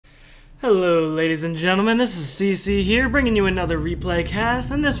Hello ladies and gentlemen, this is SeeC here, bringing you another replay cast,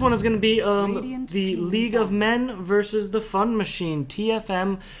 and this one is going to be the League of Men versus the Fun Machine,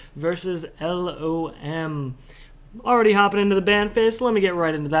 TFM versus LOM. Already hopping into the band phase, so let me get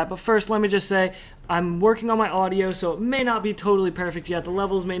right into that, but first let me just say, I'm working on my audio, so it may not be totally perfect yet. The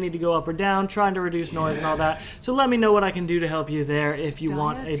levels may need to go up or down, trying to reduce noise and all that, so let me know what I can do to help you there if you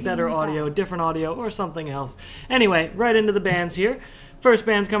want a better audio, different audio, or something else. Anyway, right into the bands here. First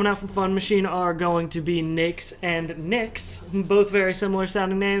bands coming out from Fun Machine are going to be Nyx and Nyx, both very similar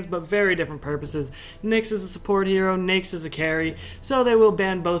sounding names, but very different purposes. Nyx is a support hero, Nyx is a carry, so they will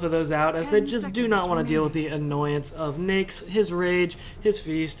ban both of those out, as they just do not want to deal with the annoyance of Nyx, his rage, his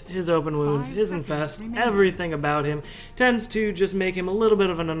feast, his open wounds, his infest, everything about him tends to just make him a little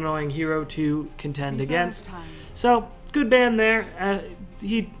bit of an annoying hero to contend against. So, good ban there.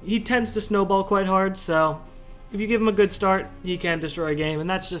 He tends to snowball quite hard, so if you give him a good start, he can destroy a game, and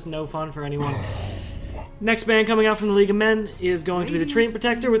that's just no fun for anyone. Next ban coming out from the League of Men is going to be the Treant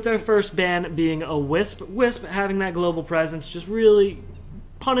Protector, with their first ban being a Wisp. Wisp, having that global presence, just really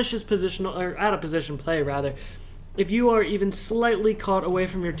punishes positional, or out of position play, rather. If you are even slightly caught away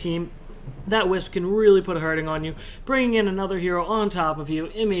from your team, that Wisp can really put a hurting on you, bringing in another hero on top of you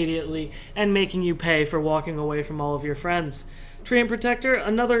immediately, and making you pay for walking away from all of your friends. Treant Protector,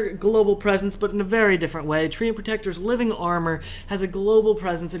 another global presence, but in a very different way. Treant Protector's living armor has a global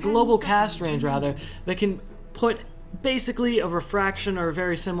presence, a global cast range, rather, that can put basically a refraction or a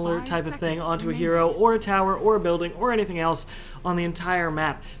very similar type of thing onto a hero or a tower or a building or anything else on the entire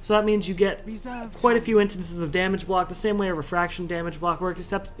map. So that means you get quite a few instances of damage block, the same way a refraction damage block works,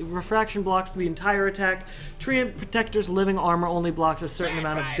 except refraction blocks the entire attack. Treant Protector's living armor only blocks a certain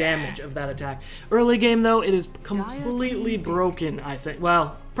amount of damage of that attack. Early game, though, it is completely broken, I think.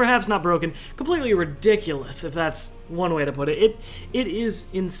 Well, perhaps not broken, completely ridiculous, if that's one way to put it. It is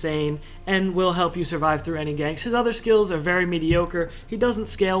insane and will help you survive through any ganks. His other skills are very mediocre. He doesn't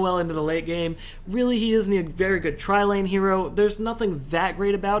scale well into the late game. Really, he isn't a very good tri-lane hero. There's nothing that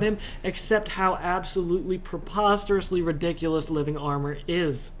great about him, except how absolutely preposterously ridiculous living armor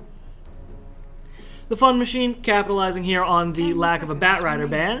is. The Fun Machine capitalizing here on the lack of a Batrider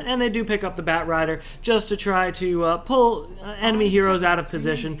ban, and they do pick up the Batrider just to try to pull enemy heroes out of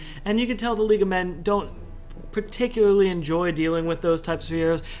position, and you can tell the League of Men don't particularly enjoy dealing with those types of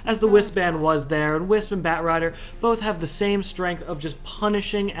heroes, as the Wisp ban was there, and Wisp and Batrider both have the same strength of just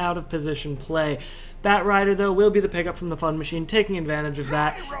punishing out of position play. Batrider, though, will be the pickup from the Fun Machine, taking advantage of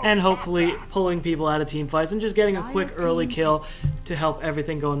that, and hopefully pulling people out of team fights and just getting a quick early kill to help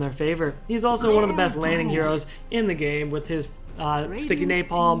everything go in their favor. He's also one of the best laning heroes in the game, with his sticky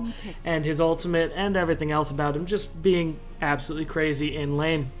napalm and his ultimate and everything else about him just being absolutely crazy in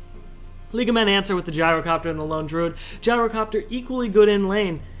lane. League of Men answer with the Gyrocopter and the Lone Druid. Gyrocopter equally good in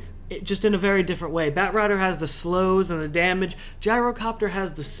lane, just in a very different way. Batrider has the slows and the damage. Gyrocopter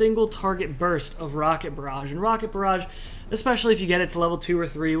has the single target burst of Rocket Barrage. And Rocket Barrage, especially if you get it to level 2 or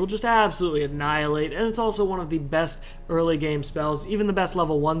 3, will just absolutely annihilate. And it's also one of the best early game spells, even the best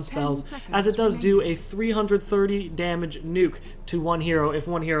level 1 spells, as it does do a 330 damage nuke to one hero if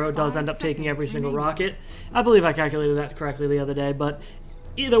one hero does end up taking every single rocket. I believe I calculated that correctly the other day, but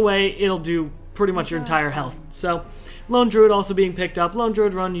either way, it'll do pretty much your entire health. So, Lone Druid also being picked up. Lone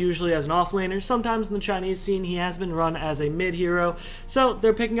Druid run usually as an offlaner. Sometimes in the Chinese scene, he has been run as a mid hero. So,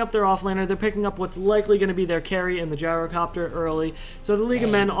 they're picking up their offlaner. They're picking up what's likely going to be their carry in the Gyrocopter early. So, the League of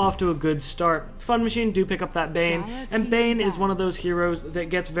Men off to a good start. Fun Machine do pick up that Bane. And Bane is one of those heroes that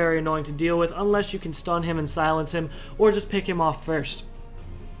gets very annoying to deal with unless you can stun him and silence him, or just pick him off first.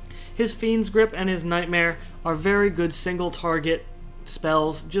 His Fiend's Grip and his Nightmare are very good single target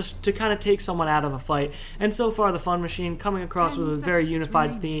spells just to kind of take someone out of a fight, and so far the Fun Machine coming across with a very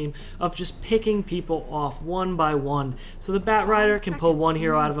unified theme of just picking people off one by one. So the Batrider can pull one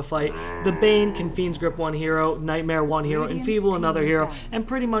hero out of a fight, the Bane can Fiend's Grip one hero, Nightmare one hero, Enfeeble another hero, and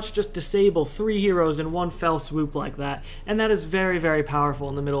pretty much just disable 3 heroes in one fell swoop like that, and that is very, very powerful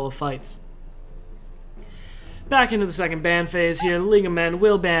in the middle of fights. Back into the second ban phase here, the League of Men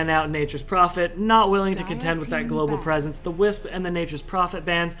will ban out Nature's Prophet, not willing to contend with that global presence. The Wisp and the Nature's Prophet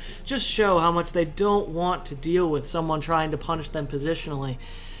bans just show how much they don't want to deal with someone trying to punish them positionally.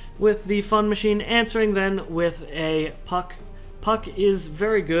 With the Fun Machine answering then with a Puck. Puck is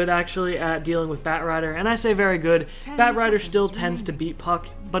very good, actually, at dealing with Batrider, and I say very good. Batrider still tends to beat Puck,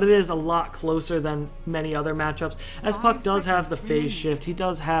 but it is a lot closer than many other matchups, as Puck does have the phase shift, he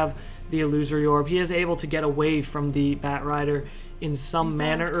does have the Illusory Orb, he is able to get away from the Batrider in some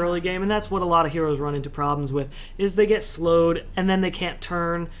manner early game, and that's what a lot of heroes run into problems with, is they get slowed, and then they can't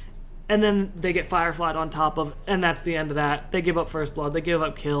turn, and then they get Fireflied on top of, and that's the end of that. They give up first blood, they give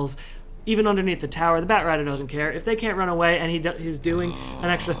up kills. even underneath the tower, the Batrider doesn't care. If they can't run away and he's doing an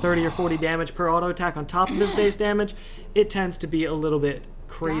extra 30 or 40 damage per auto attack on top of his base damage, it tends to be a little bit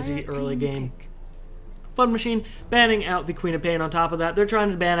crazy early game. Fun Machine banning out the Queen of Pain on top of that. They're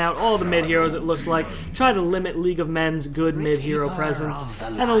trying to ban out all the mid-heroes, it looks like. Try to limit League of Men's good mid-hero presence.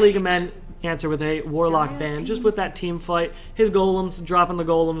 And the League of Men answer with a Warlock ban. Just with that team fight, his golems, dropping the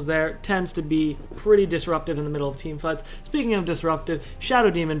golems there, tends to be pretty disruptive in the middle of team fights. Speaking of disruptive, Shadow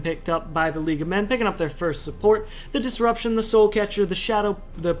Demon picked up by the League of Men, picking up their first support. The Disruption, the Soul Catcher,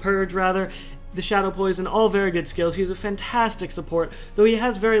 the Purge rather, the Shadow Poison, all very good skills. He's a fantastic support, though he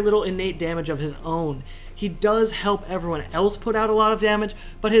has very little innate damage of his own. He does help everyone else put out a lot of damage,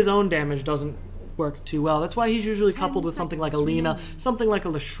 but his own damage doesn't work too well. That's why he's usually coupled with something like a Lina, something like a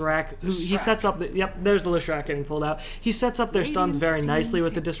Leshrac, who he sets up, there's the Leshrac getting pulled out. He sets up their stuns very nicely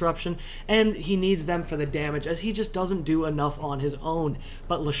with the Disruption, and he needs them for the damage, as he just doesn't do enough on his own.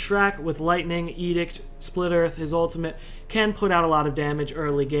 But Leshrac with Lightning, Edict, Split Earth, his ultimate, can put out a lot of damage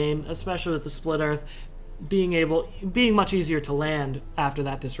early game, especially with the Split Earth being much easier to land after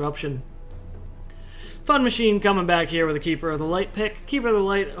that Disruption. Fun Machine coming back here with a Keeper of the Light pick. Keeper of the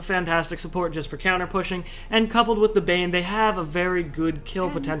Light, a fantastic support just for counter pushing, and coupled with the Bane, they have a very good kill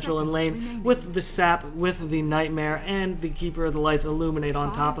potential in lane with the Sap, with the Nightmare, and the Keeper of the Light's Illuminate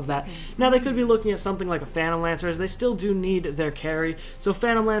on top of that. Now they could be looking at something like a Phantom Lancer, as they still do need their carry, so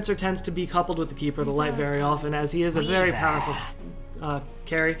Phantom Lancer tends to be coupled with the Keeper of the Light very often, as he is a very powerful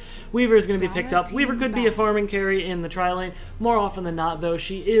carry. Weaver is going to be picked up. Weaver could be a farming carry in the tri-lane. More often than not, though,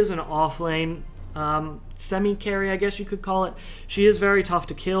 she is an off-lane semi-carry, I guess you could call it. She is very tough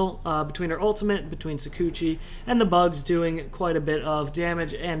to kill between her ultimate, between Sakuchi, and the bugs doing quite a bit of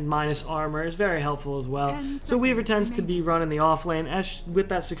damage and minus armor is very helpful as well. So Weaver tends to be running the off lane, as with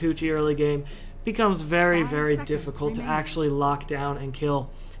that Sakuchi early game, becomes very, very difficult to actually lock down and kill.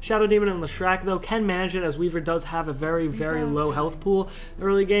 Shadow Demon and Leshrac, though, can manage it, as Weaver does have a very, very low health pool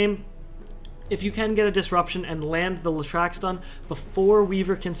early game. If you can get a Disruption and land the Leshrac stun before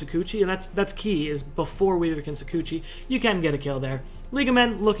Weaver can Sakuchi, and that's key, is before Weaver can Sakuchi, you can get a kill there. League of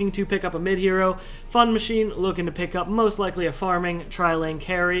Men looking to pick up a mid-hero. Fun Machine looking to pick up most likely a farming tri-lane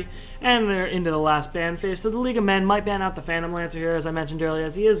carry. And they're into the last ban phase. So the League of Men might ban out the Phantom Lancer here, as I mentioned earlier,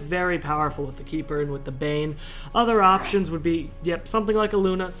 as he is very powerful with the Keeper and with the Bane. Other options would be, something like a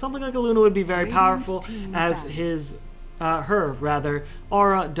Luna. Something like a Luna would be very powerful, as her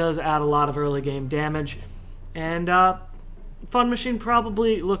aura does add a lot of early game damage. And Fun Machine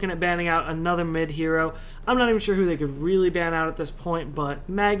probably looking at banning out another mid-hero. I'm not even sure who they could really ban out at this point, but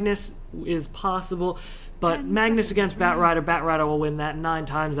Magnus is possible. But Magnus against Batrider, Batrider will win that 9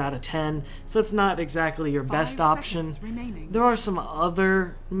 times out of 10, so it's not exactly your best option. There are some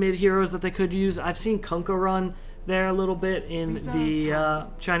other mid-heroes that they could use. I've seen Kunkka run there a little bit in the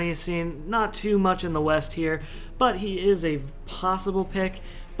Chinese scene, not too much in the West here, but he is a possible pick.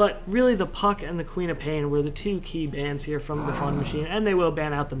 But really the Puck and the Queen of Pain were the two key bans here from the Fun Machine, and they will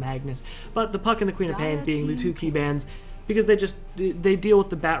ban out the Magnus. But the Puck and the Queen of Pain being the two key bans, because they deal with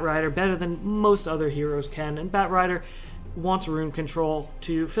the Batrider better than most other heroes can, and Batrider wants rune control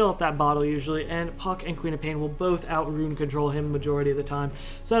to fill up that bottle usually, and Puck and Queen of Pain will both out rune control him majority of the time,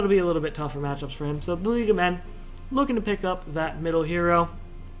 so that'll be a little bit tougher matchups for him. So the League of Men looking to pick up that middle hero.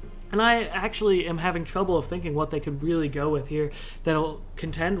 And I actually am having trouble of thinking what they could really go with here that'll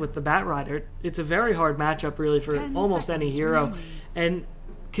contend with the Batrider. It's a very hard matchup really for almost any hero, and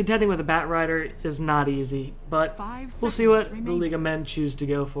contending with the Batrider is not easy, but we'll see what the League of Men choose to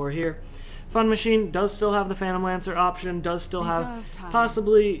go for here. Fun Machine does still have the Phantom Lancer option, does still have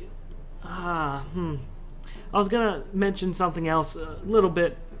possibly... I was gonna mention something else a little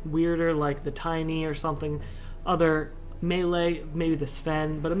bit weirder, like the Tiny or something other melee, maybe the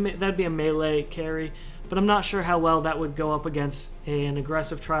Sven, but that'd be a melee carry, but I'm not sure how well that would go up against an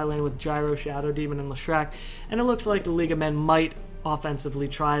aggressive tri-lane with Gyro, Shadow Demon, and Leshrac, and it looks like the League of Men might offensively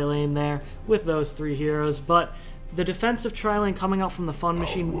tri-lane there with those three heroes, but the defensive tri-lane coming out from the Fun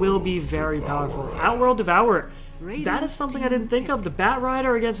Machine will be very powerful. Outworld Devourer, that is something I didn't think of. The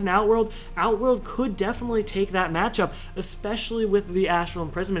Batrider against an Outworld. Outworld could definitely take that matchup, especially with the Astral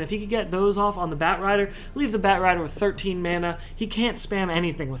Imprisonment. If he could get those off on the Batrider, leave the Batrider with 13 mana. He can't spam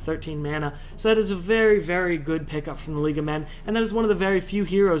anything with 13 mana. So that is a very, very good pickup from the League of Men, and that is one of the very few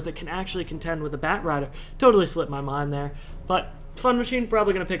heroes that can actually contend with the Batrider. Totally slipped my mind there. But Fun Machine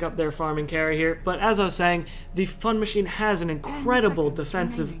probably going to pick up their farming carry here, but as I was saying, the Fun Machine has an incredible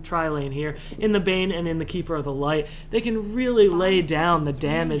defensive tri-lane here in the Bane and in the Keeper of the Light. They can really lay down the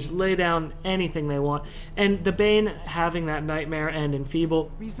damage, lay down anything they want, and the Bane having that Nightmare and Enfeeble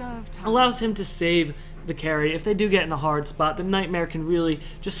allows him to save the carry. If they do get in a hard spot, the Nightmare can really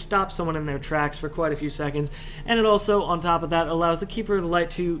just stop someone in their tracks for quite a few seconds. And it also, on top of that, allows the Keeper of the Light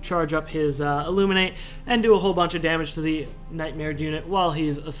to charge up his Illuminate and do a whole bunch of damage to the Nightmare unit while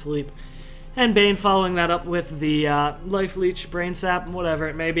he's asleep. And Bane following that up with the Life Leech, Brain Sap, whatever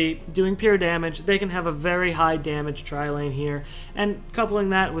it may be, doing pure damage. They can have a very high damage tri-lane here. And coupling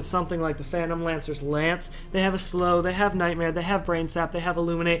that with something like the Phantom Lancer's Lance, they have a slow, they have Nightmare, they have Brain Sap, they have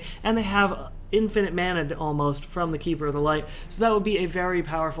Illuminate, and they have infinite mana almost from the Keeper of the Light. So that would be a very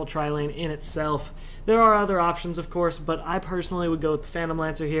powerful tri-lane in itself. There are other options, of course, but I personally would go with the Phantom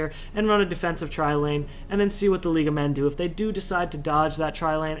Lancer here and run a defensive tri-lane and then see what the League of Men do. If they do decide to dodge that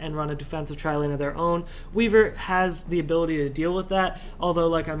tri-lane and run a defensive tri-lane of their own, Weaver has the ability to deal with that, although,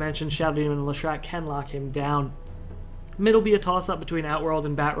 like I mentioned, Shadow Demon and Leshrac can lock him down. Mid will be a toss-up between Outworld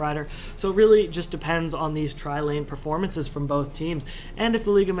and Batrider, so it really just depends on these tri-lane performances from both teams. And if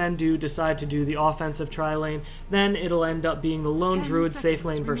the League of Men do decide to do the offensive tri-lane, then it'll end up being the Lone Druid safe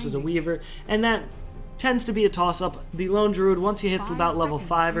lane versus a Weaver, and that tends to be a toss-up. The Lone Druid, once he hits about level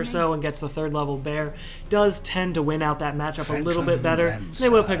 5 or so and gets the 3rd level bear, does tend to win out that matchup a little bit better. They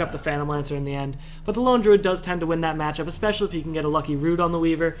will pick up the Phantom Lancer in the end, but the Lone Druid does tend to win that matchup, especially if he can get a lucky root on the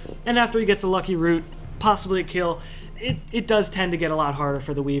Weaver, and after he gets a lucky root, possibly a kill, it does tend to get a lot harder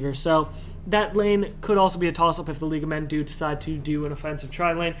for the Weaver. So that lane could also be a toss-up if the League of Men do decide to do an offensive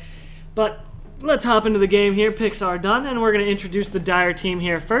tri-lane. But let's hop into the game here. Picks are done, and we're going to introduce the Dire team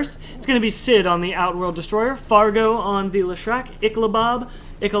here first. It's going to be Sid on the Outworld Destroyer, Fargo on the Leshrac, Icolob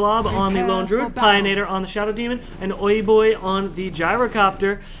on the Lone Druid, Pioneer on the Shadow Demon, and Oiboy on the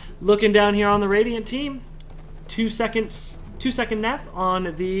Gyrocopter. Looking down here on the Radiant team, 2-second nap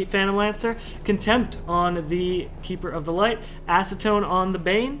on the Phantom Lancer, Contempt on the Keeper of the Light, Acetone on the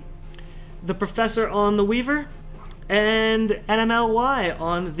Bane, the Professor on the Weaver, and NMLY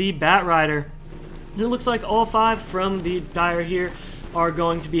on the Batrider. It looks like all 5 from the Dire here are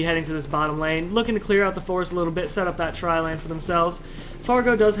going to be heading to this bottom lane, looking to clear out the forest a little bit, set up that tri-lane for themselves.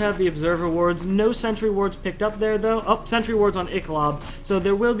 Fargo does have the Observer Wards. No Sentry Wards picked up there, though. Oh, Sentry Wards on Icolob. So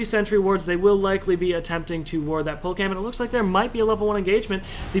there will be Sentry Wards. They will likely be attempting to ward that pull cam, and it looks like there might be a level 1 engagement.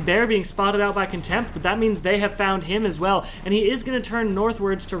 The bear being spotted out by Contempt, but that means they have found him as well, and he is going to turn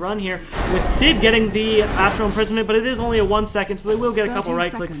northwards to run here, with Sid getting the Astral Imprisonment, but it is only a 1 second, so they will get a couple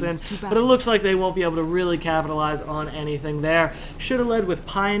right clicks in, but it looks like they won't be able to really capitalize on anything there. Should have led with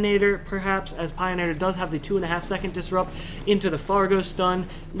Pioneer, perhaps, as Pioneer does have the 2.5 second disrupt into the Fargo stun.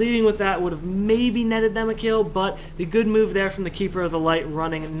 Leading with that would have maybe netted them a kill, but the good move there from the Keeper of the Light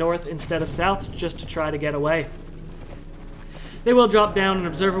running north instead of south just to try to get away. They will drop down an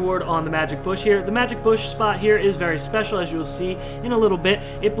Observer Ward on the Magic Bush here. The Magic Bush spot here is very special, as you will see in a little bit.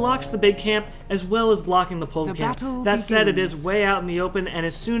 It blocks the big camp as well as blocking the pull camp. That said, it is way out in the open, and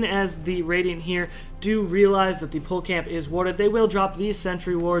as soon as the Radiant here do realize that the pull camp is warded, they will drop these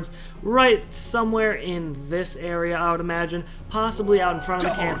Sentry Wards right somewhere in this area, I would imagine, possibly out in front of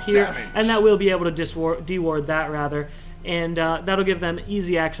the camp here, and that will be able to deward that rather. And that'll give them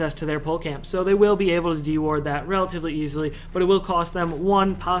easy access to their pull camp. So they will be able to deward that relatively easily, but it will cost them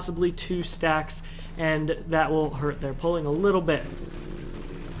 1, possibly 2 stacks, and that will hurt their pulling a little bit.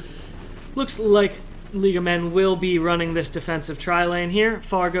 Looks like League of Men will be running this defensive tri-lane here.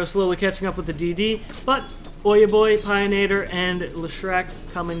 Fargo slowly catching up with the DD, but Oyaboy, Pioneer, and Leshrac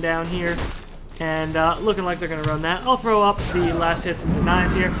coming down here, and looking like they're going to run that. I'll throw up the last hits and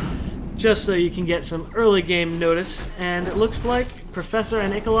denies here, just so you can get some early game notice. And it looks like Professor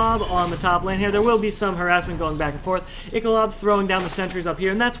and Icolob on the top lane here. There will be some harassment going back and forth. Icolob throwing down the sentries up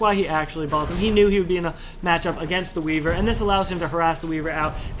here, and that's why he actually bought them. He knew he would be in a matchup against the Weaver, and this allows him to harass the Weaver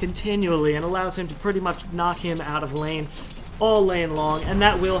out continually and allows him to pretty much knock him out of lane all lane long, and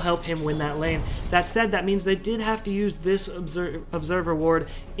that will help him win that lane. That said, that means they did have to use this Observer Ward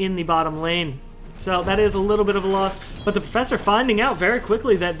in the bottom lane. So that is a little bit of a loss, but the Professor finding out very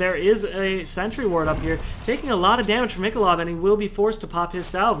quickly that there is a Sentry Ward up here, taking a lot of damage from Icolob, and he will be forced to pop his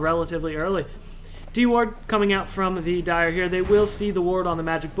salve relatively early. D-Ward coming out from the Dire here. They will see the ward on the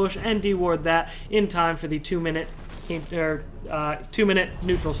Magic Bush and D-Ward that in time for the 2-minute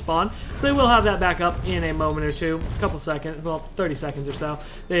neutral spawn. So they will have that back up in a moment or two, a couple seconds, well, 30 seconds or so.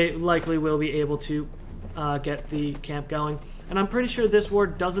 They likely will be able to get the camp going. And I'm pretty sure this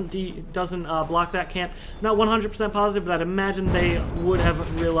ward doesn't block that camp. Not 100% positive, but I'd imagine they would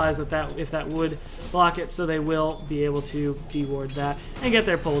have realized that if that would block it, so they will be able to de-ward that and get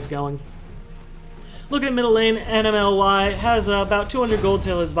their pulls going. Looking at middle lane, NMLY has about 200 gold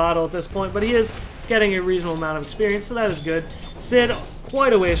till his bottle at this point, but he is getting a reasonable amount of experience, so that is good. Sid,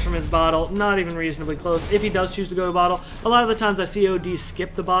 quite a ways from his bottle, not even reasonably close. If he does choose to go to bottle, a lot of the times I see OD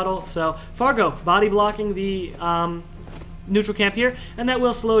skip the bottle, so Fargo body blocking the neutral camp here, and that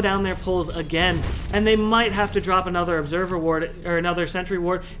will slow down their pulls again. And they might have to drop another observer ward or another sentry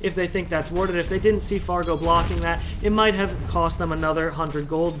ward if they think that's warded. If they didn't see Fargo blocking that, it might have cost them another 100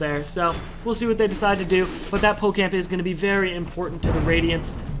 gold there. So we'll see what they decide to do, but that pull camp is going to be very important to the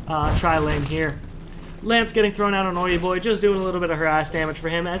Radiant's tri-lane here. Lance getting thrown out on Oye Boy, just doing a little bit of harass damage for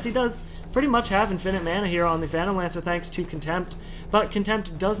him, as he does pretty much have infinite mana here on the Phantom Lancer thanks to Contempt. But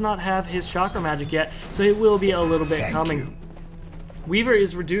Contempt does not have his Chakra Magic yet, so it will be a little bit coming. Weaver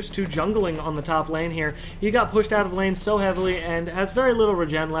is reduced to jungling on the top lane here. He got pushed out of lane so heavily and has very little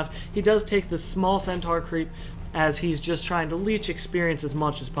regen left. He does take the small centaur creep as he's just trying to leech experience as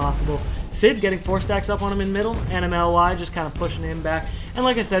much as possible. Sid getting 4 stacks up on him in middle, and MLY just kind of pushing him back. And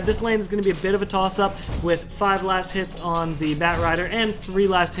like I said, this lane is going to be a bit of a toss-up with 5 last hits on the Bat Rider and 3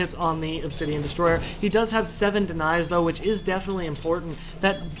 last hits on the Obsidian Destroyer. He does have 7 denies though, which is definitely important.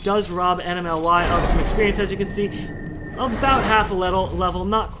 That does rob NMLY of some experience, as you can see. About half a level,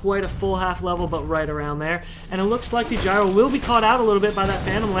 not quite a full half level, but right around there. And it looks like the Gyro will be caught out a little bit by that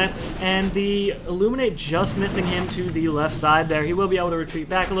Phantom Lamp, and the Illuminate just missing him to the left side there. He will be able to retreat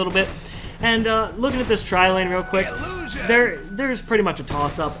back a little bit. And looking at this tri-lane real quick, there's pretty much a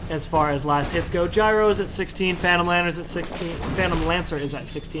toss-up as far as last hits go. Gyro is at 16, Phantom Lancer is at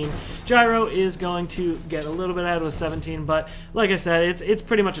 16. Gyro is going to get a little bit out of 17, but like I said, it's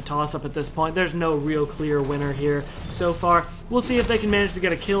pretty much a toss-up at this point. There's no real clear winner here so far. We'll see if they can manage to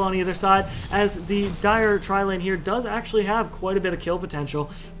get a kill on either side, as the Dire tri-lane here does actually have quite a bit of kill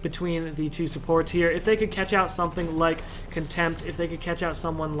potential between the two supports here. If they could catch out something like Contempt, if they could catch out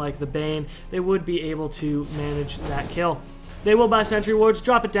someone like the Bane, they would be able to manage that kill. They will buy sentry wards,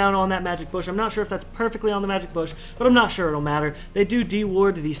 drop it down on that magic bush. I'm not sure if that's perfectly on the magic bush, but I'm not sure it'll matter. They do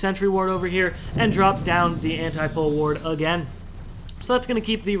de-ward the sentry ward over here and drop down the anti-pull ward again. So that's going to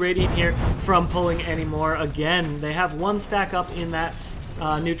keep the Radiant here from pulling anymore again. They have 1 stack up in that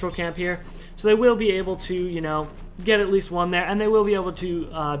neutral camp here, so they will be able to, you know, get at least 1 there, and they will be able to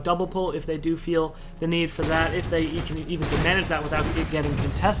double pull if they do feel the need for that. If they even can manage that without it getting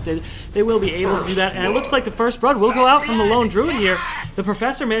contested, they will be able to do that. And it looks like the first blood will go out from the lone druid here. The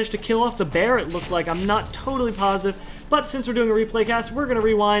Professor managed to kill off the bear, it looked like. I'm not totally positive, but since we're doing a replay cast, we're going to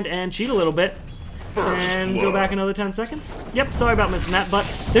rewind and cheat a little bit. And go back another 10 seconds. Yep, sorry about missing that, but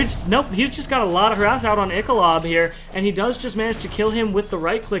nope, he's just got a lot of harass out on Icolob here, and he does just manage to kill him with the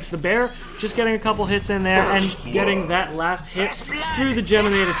right clicks. The bear just getting a couple hits in there and getting that last hit through the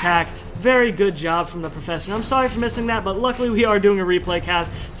Geminate attack. Very good job from the Professor. I'm sorry for missing that, but luckily we are doing a replay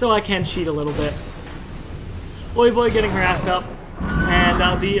cast, so I can cheat a little bit. Oye Boy getting harassed up.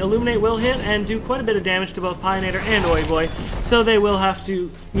 And the Illuminate will hit and do quite a bit of damage to both Pioneer and Oye Boy. So they will have to,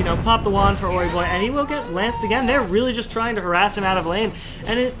 you know, pop the wand for Oye Boy, and he will get lanced again. They're really just trying to harass him out of lane,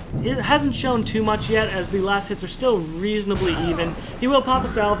 and it hasn't shown too much yet, as the last hits are still reasonably even. He will pop a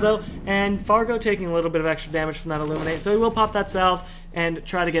salve though, and Fargo taking a little bit of extra damage from that Illuminate, so he will pop that salve and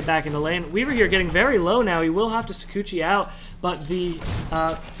try to get back into lane. Weaver here getting very low now. He will have to Sakuchi out, but the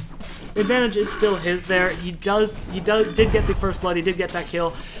advantage is still his there. He did get the first blood, he did get that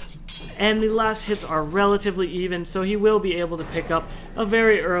kill, and the last hits are relatively even, so he will be able to pick up a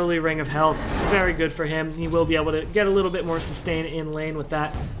very early ring of health. Very good for him. He will be able to get a little bit more sustain in lane with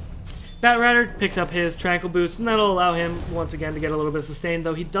that. Bat Rider picks up his Tranquil Boots, and that'll allow him once again to get a little bit of sustain,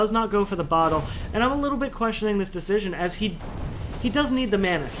 though he does not go for the bottle, and I'm a little bit questioning this decision, as he does need the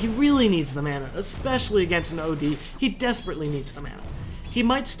mana. He really needs the mana, especially against an OD. He desperately needs the mana. He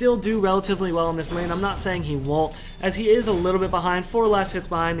might still do relatively well in this lane. I'm not saying he won't, as he is a little bit behind, 4 last hits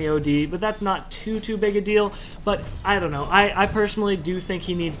behind the OD, but that's not too big a deal. But I don't know. I personally do think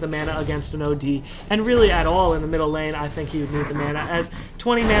he needs the mana against an OD, and really at all in the middle lane, I think he would need the mana, as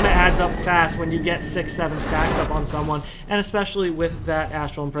 20 mana adds up fast when you get 6-7 stacks up on someone, and especially with that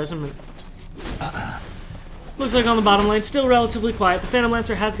Astral Imprisonment. Looks like on the bottom lane, still relatively quiet. The Phantom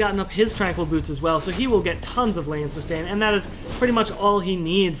Lancer has gotten up his Tranquil Boots as well, so he will get tons of lane sustain, and that is pretty much all he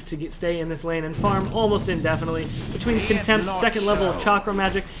needs to stay in this lane and farm almost indefinitely. Between Contempt's 2nd level of Chakra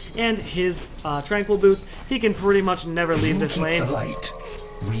Magic and his Tranquil Boots, he can pretty much never leave this lane.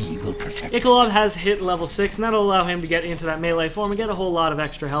 Icolob has hit level 6, and that'll allow him to get into that melee form and get a whole lot of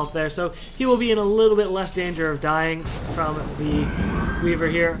extra health there, so he will be in a little bit less danger of dying from the Weaver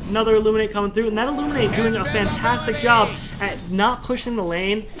here. Another Illuminate coming through, and that Illuminate doing a fantastic job at not pushing the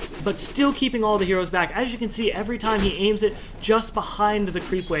lane but still keeping all the heroes back. As you can see, every time he aims it just behind the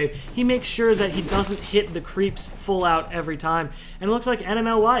creep wave, he makes sure that he doesn't hit the creeps full out every time. And it looks like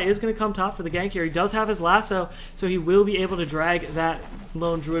NMLY is going to come top for the gank here. He does have his lasso, so he will be able to drag that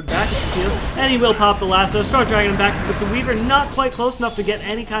lone druid back to the field, and he will pop the lasso, start dragging him back, but the Weaver not quite close enough to get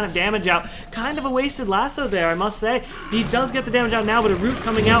any kind of damage out. Kind of a wasted lasso there, I must say. He does get the damage out now, but a root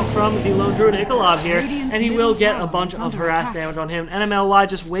coming out from the lone druid Ikolov here, and he will get a bunch of harass damage on him. NMLY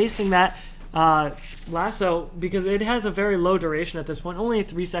just wasting that lasso because it has a very low duration at this point, only a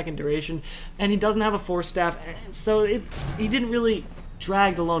 3-second duration, and he doesn't have a force staff, so he didn't really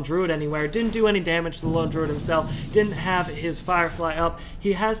drag the lone druid anywhere, didn't do any damage to the lone druid himself, didn't have his Firefly up.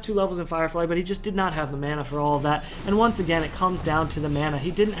 He has 2 levels in Firefly, but he just did not have the mana for all of that, and once again it comes down to the mana.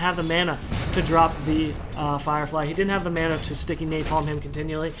 He didn't have the mana to drop the Firefly, he didn't have the mana to sticky napalm him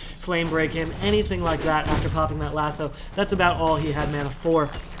continually, flame break him, anything like that after popping that lasso. That's about all he had mana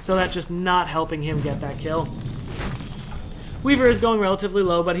for, so that's just not helping him get that kill. Weaver is going relatively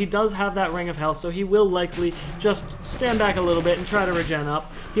low, but he does have that Ring of Health, so he will likely just stand back a little bit and try to regen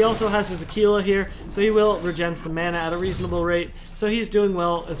up. He also has his Aquila here, so he will regen some mana at a reasonable rate, so he's doing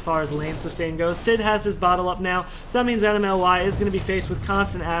well as far as lane sustain goes. Sid has his bottle up now, so that means NMLY is going to be faced with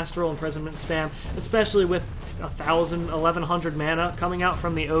constant Astral Imprisonment spam, especially with 1,000, 1,100 mana coming out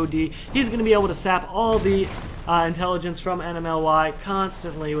from the OD. He's going to be able to sap all the intelligence from NMLY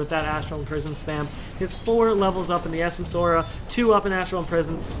constantly with that Astral Imprison spam. He has 4 levels up in the Essence Aura, 2 up in Astral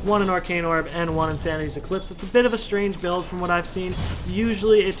Imprison, 1 in Arcane Orb, and 1 in Sanity's Eclipse. It's a bit of a strange build from what I've seen.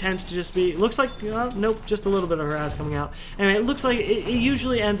 Usually it tends to just be, looks like, nope, just a little bit of harass coming out. Anyway, it looks like it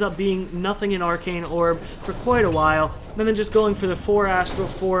usually ends up being nothing in Arcane Orb for quite a while, and then just going for the 4 Astral,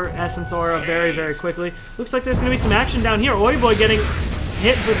 4 Essence Aura very, very quickly. Looks like there's going to be some action down here. Oi Boy getting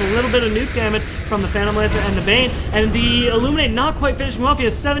hit with a little bit of nuke damage from the Phantom Lancer and the Bane, and the Illuminate not quite finishing him off. He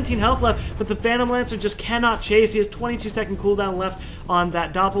has 17 health left, but the Phantom Lancer just cannot chase. He has 22-second cooldown left on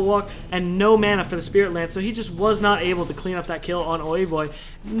that Doppelwalk, and no mana for the Spirit Lance, so he just was not able to clean up that kill on Oi Boy.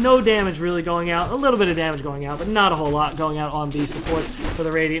 No damage really going out, a little bit of damage going out, but not a whole lot going out on the support for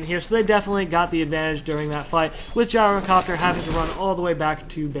the Radiant here, so they definitely got the advantage during that fight, with Gyrocopter having to run all the way back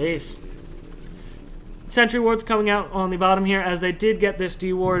to base. Sentry wards coming out on the bottom here, as they did get this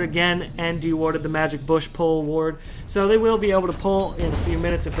D-ward again and D-warded the Magic Bush pull ward. So they will be able to pull in a few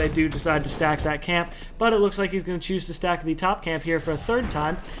minutes if they do decide to stack that camp. But it looks like he's going to choose to stack the top camp here for a 3rd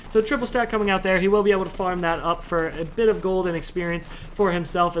time. So triple stack coming out there. He will be able to farm that up for a bit of gold and experience for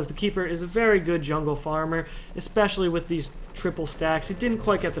himself, as the Keeper is a very good jungle farmer, especially with these triple stacks. He didn't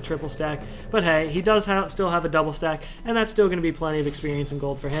quite get the triple stack, but hey, he does still have a double stack, and that's still going to be plenty of experience and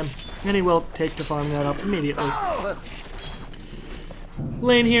gold for him. And he will take to farming that up immediately.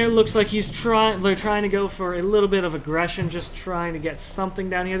 Lane here looks like they're trying to go for a little bit of aggression, just trying to get something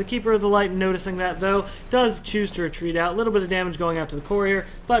down here. The Keeper of the Light, noticing that though, does choose to retreat out. A little bit of damage going out to the core here,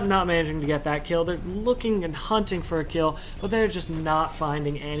 but not managing to get that kill. They're looking and hunting for a kill, but they're just not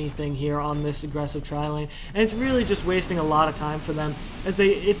finding anything here on this aggressive tri-lane. And it's really just wasting a lot of time for them, as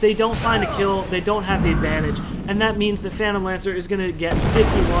if they don't find a kill, they don't have the advantage. And that means that Phantom Lancer is going to get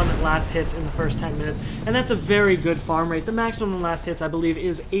 51 last hits in the first 10 minutes. And that's a very good farm rate. The maximum last hits, I believe,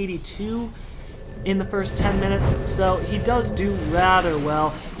 is 82 in the first 10 minutes, so he does do rather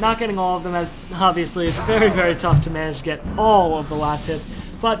well. Not getting all of them, as obviously it's very, very tough to manage to get all of the last hits,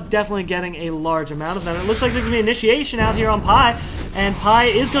 but definitely getting a large amount of them. It looks like there's going to be initiation out here on Pi, and Pi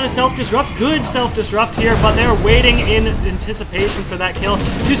is going to self-disrupt. Good self-disrupt here, but they're waiting in anticipation for that kill.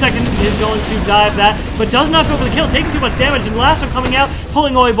 2 seconds is going to dive that, but does not go for the kill, taking too much damage, and Lasso coming out,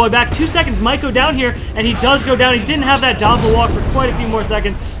 pulling Oi Boy back. 2 seconds might go down here, and he does go down. He didn't have that Doppelwalk for quite a few more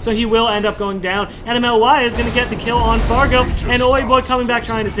seconds, so he will end up going down. NMLY is going to get the kill on Fargo, and Oi Boy coming back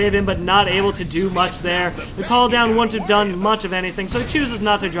trying to save him, but not able to do much there. The call down wouldn't have done much of anything, so he chooses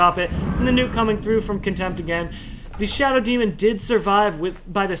not to drop it, and the nuke coming through from Contempt again. The Shadow Demon did survive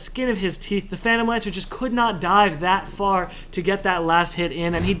by the skin of his teeth. The Phantom Lancer just could not dive that far to get that last hit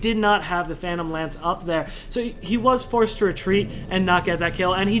in, and he did not have the Phantom Lance up there. So he was forced to retreat and not get that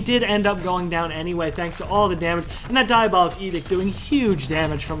kill, and he did end up going down anyway thanks to all the damage, and that Diabolic Edict doing huge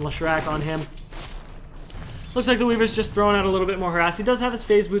damage from Leshrac on him. Looks like the Weaver's just throwing out a little bit more harass. He does have his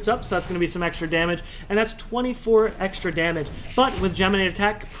phase boots up, so that's going to be some extra damage, and that's 24 extra damage. But with Geminate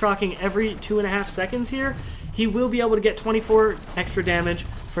Attack proccing every 2.5 seconds here, he will be able to get 24 extra damage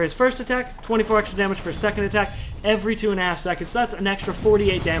for his first attack, 24 extra damage for his second attack every 2.5 seconds. So that's an extra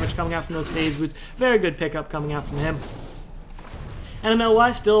 48 damage coming out from those phase boots. Very good pickup coming out from him.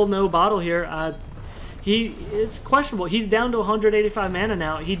 NMLY still no bottle here. It's questionable. He's down to 185 mana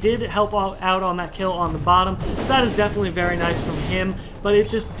now. He did help out on that kill on the bottom, so that is definitely very nice from him, but it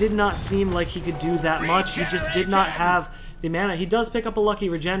just did not seem like he could do that much. He just did not have the mana. He does pick up a lucky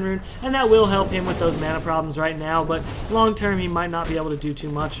regen rune, and that will help him with those mana problems right now, but long term he might not be able to do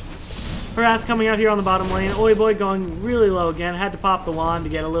too much. Harass coming out here on the bottom lane. Oi Boy going really low again. Had to pop the wand to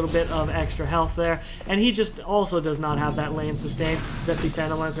get a little bit of extra health there. And he just also does not have that lane sustain that the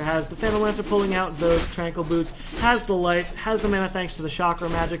Phantom Lancer has. The Phantom Lancer pulling out those Tranquil Boots, has the life, has the mana thanks to the Chakra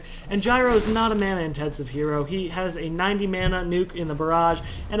magic. And Gyro is not a mana intensive hero. He has a 90 mana nuke in the barrage,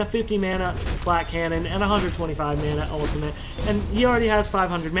 and a 50 mana flat cannon, and 125 mana ultimate. And he already has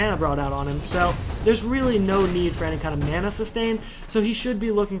 500 mana brought out on him. So there's really no need for any kind of mana sustain. So he should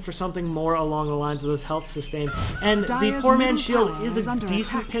be looking for something more along the lines of those health sustain. And the Poor Man's Shield is a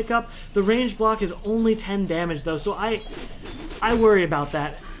decent pickup. The range block is only 10 damage though, so I worry about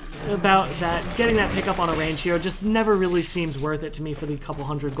that. Getting that pickup on a range hero just never really seems worth it to me for the couple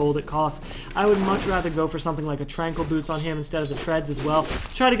hundred gold it costs. I would much rather go for something like a Tranquil Boots on him instead of the Treads as well.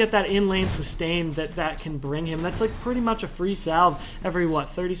 Try to get that in-lane sustain that can bring him. That's like pretty much a free salve every, what,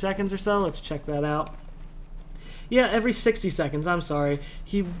 30 seconds or so? Let's check that out. Yeah, every 60 seconds, I'm sorry.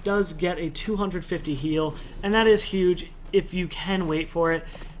 He does get a 250 heal, and that is huge if you can wait for it.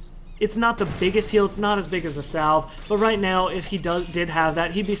 It's not the biggest heal, it's not as big as a salve, but right now, if he did have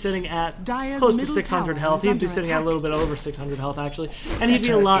that, he'd be sitting at close to 600 health. He'd be sitting at a little bit over 600 health, actually, and he'd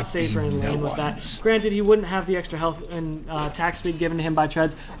be a lot safer in lane with that. Granted, he wouldn't have the extra health and attack speed given to him by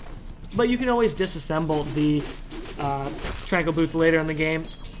Treads, but you can always disassemble the Tranquil Boots later in the game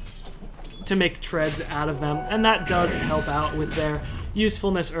to make Treads out of them, and that does help out with their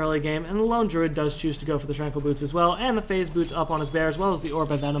usefulness early game. And the Lone Druid does choose to go for the Tranquil Boots as well, and the Phase Boots up on his bear, as well as the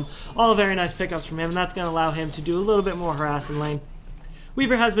Orb of Venom. All very nice pickups from him, and that's going to allow him to do a little bit more harass in lane.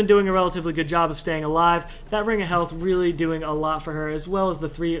 Weaver has been doing a relatively good job of staying alive. That Ring of Health really doing a lot for her, as well as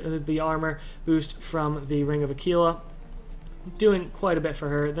the armor boost from the Ring of Aquila. Doing quite a bit for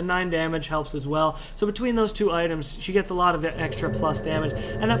her. The 9 damage helps as well. So between those two items, she gets a lot of extra plus damage,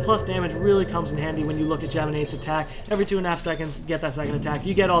 and that plus damage really comes in handy when you look at Geminate's attack. Every 2.5 seconds, get that second attack.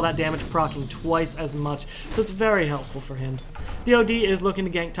 You get all that damage proccing twice as much, so it's very helpful for him. The OD is looking to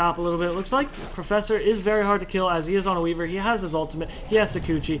gank top a little bit. It looks like Professor is very hard to kill as he is on a Weaver. He has his ultimate. He has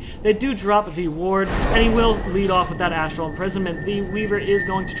Sakuchi. They do drop the ward, and he will lead off with that Astral Imprisonment. The Weaver is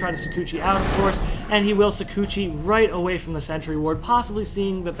going to try to Sakuchi out, of course, and he will Sakuchi right away from the Sentry Ward, possibly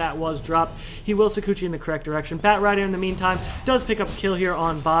seeing that was dropped. He will Sakuchi in the correct direction. Bat Rider, in the meantime, does pick up a kill here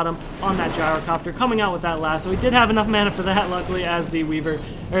on bottom on that Gyrocopter, coming out with that lasso. He did have enough mana for that, luckily, as the Weaver,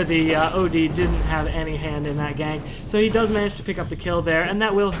 or the OD didn't have any hand in that gang. So he does manage to pick up the kill there, and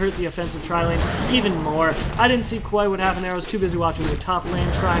that will hurt the offensive tri-lane even more. I didn't see quite what happened there. I was too busy watching the top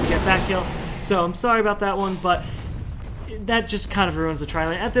lane trying to get that kill, so I'm sorry about that one, but that just kind of ruins the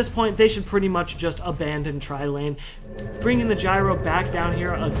tri-lane. At this point, they should pretty much just abandon tri-lane. Bringing the Gyro back down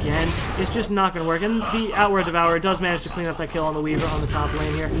here again is just not going to work. And the Outworld Devourer does manage to clean up that kill on the Weaver on the top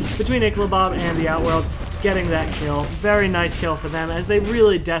lane here. Between Icolabob and the Outworld, getting that kill. Very nice kill for them, as they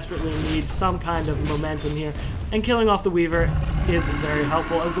really desperately need some kind of momentum here. And killing off the Weaver is very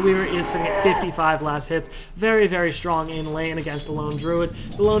helpful, as the Weaver is sitting at 55 last hits. Very, very strong in lane against the Lone Druid.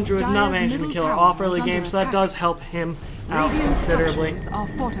 The Lone Druid not managing to kill her off early game, so that does help him out considerably.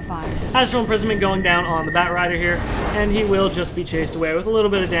 Astral Imprisonment going down on the Bat Rider here, and he will just be chased away with a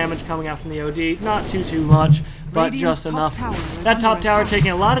little bit of damage coming out from the OD. Not too much, but just enough. That top tower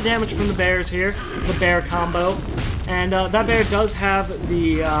taking a lot of damage from the bears here, the bear combo. And that bear does have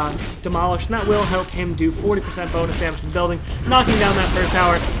the Demolish, and that will help him do 40% bonus damage to the building, knocking down that first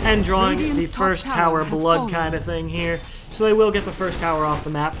tower and drawing the first tower blood kind of thing here. So they will get the first tower off the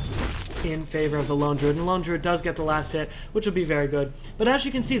map in favor of the Lone Druid, and Lone Druid does get the last hit, which will be very good. But as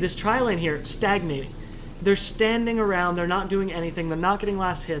you can see, this tri-lane here, stagnating. They're standing around, they're not doing anything, they're not getting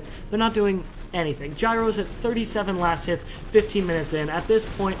last hits, they're not doing anything. Gyro's at 37 last hits, 15 minutes in. At this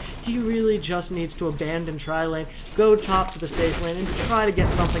point, he really just needs to abandon tri-lane, go top to the safe lane, and try to get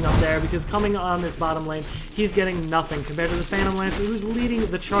something up there, because coming on this bottom lane, he's getting nothing compared to the Phantom Lancer, who's leading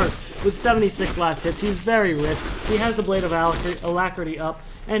the charts with 76 last hits. He's very rich. He has the Blade of Alacrity up,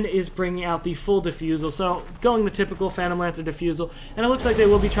 and is bringing out the full Diffusal. So going the typical Phantom Lancer Diffusal, and it looks like they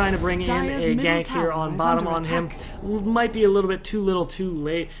will be trying to bring in a gank here on bottom on him. Might be a little bit too little too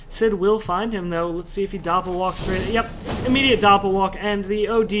late. Sid will find him him, though. Let's see if he doppel walks straight. Yep, immediate doppel walk, and the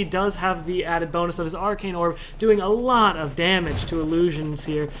OD does have the added bonus of his Arcane Orb, doing a lot of damage to illusions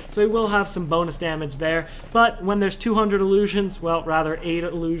here. So he will have some bonus damage there. But when there's 200 illusions, well, rather 8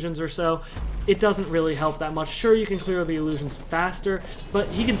 illusions or so, it doesn't really help that much. Sure, you can clear the illusions faster, but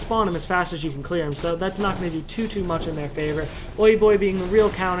he can spawn them as fast as you can clear them, so that's not going to do too much in their favor. Oi Boy being the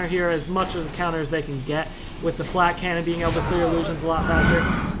real counter here, as much of the counter as they can get, with the flat cannon being able to clear illusions a lot faster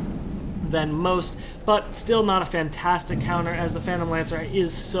than most, but still not a fantastic counter, as the Phantom Lancer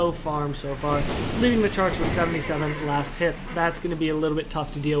is so farmed so far, leaving the charge with 77 last hits. That's going to be a little bit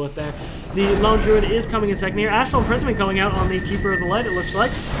tough to deal with there. The Lone Druid is coming in second here. Astral Imprisonment going out on the Keeper of the Light, it looks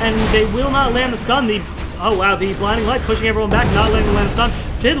like, and they will not land the stun. Oh wow, the Blinding Light pushing everyone back, not letting them land a stun.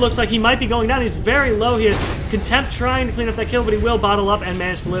 Sid looks like he might be going down. He's very low here. Contempt trying to clean up that kill, but he will bottle up and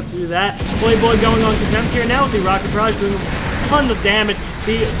manage to live through that. Boy going on Contempt here now with the Rocket Barrage doing a ton of damage.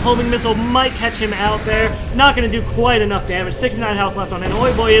 The homing missile might catch him out there. Not going to do quite enough damage. 69 health left on him.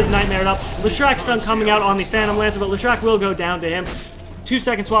 Oi Boy is nightmared up. Leshrac stun coming out on the Phantom Lancer, but Leshrac will go down to him.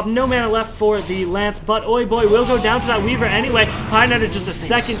 2-second swap, no mana left for the Lance, but Oi Boy will go down to that Weaver anyway. Pine Knighter just a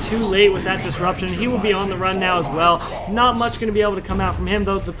second too late with that disruption. He will be on the run now as well. Not much going to be able to come out from him,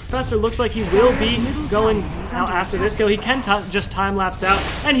 though. The Professor looks like he will be going out after this kill. He can just time-lapse out,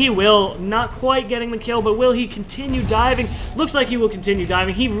 and he will. Not quite getting the kill, but will he continue diving? Looks like he will continue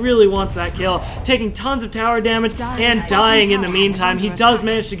diving. He really wants that kill. Taking tons of tower damage and dying in the meantime. He does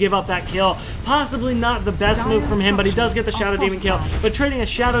manage to give up that kill. Possibly not the best move from him, but he does get the Shadow Demon kill. But trading a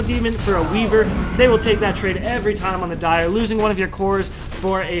Shadow Demon for a Weaver, they will take that trade every time on the Dire. Losing one of your cores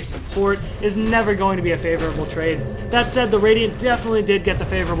for a support is never going to be a favorable trade. That said, the Radiant definitely did get the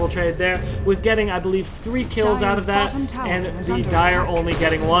favorable trade there, with getting, I believe, 3 kills out of that, and the Dire only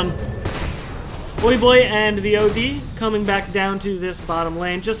getting 1. Oi Boy and the OD coming back down to this bottom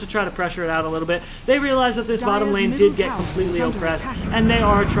lane just to try to pressure it out a little bit. They realize that this bottom lane did get completely oppressed, and they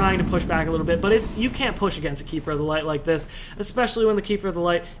are trying to push back a little bit, but you can't push against a Keeper of the Light like this, especially when the Keeper of the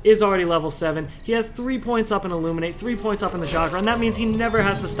Light is already level 7. He has 3 points up in Illuminate, 3 points up in the Chakra, and that means he never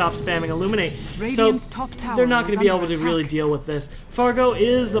has to stop spamming Illuminate. So they're not going to be able to really deal with this. Fargo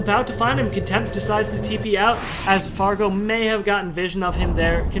is about to find him. Contempt decides to TP out, as Fargo may have gotten vision of him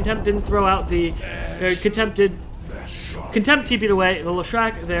there. Contempt didn't throw out the... Contempt TP'd away. The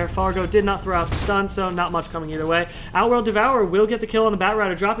Leshrac there. Fargo did not throw out the stun, so not much coming either way. Outworld Devourer will get the kill on the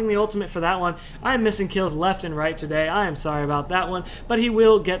Batrider, dropping the ultimate for that one. I am missing kills left and right today. I am sorry about that one, but he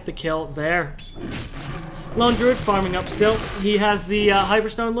will get the kill there. Lone Druid farming up still. He has the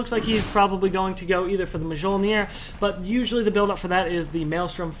Hyperstone. Looks like he's probably going to go either for the Mjolnir, but usually the build-up for that is the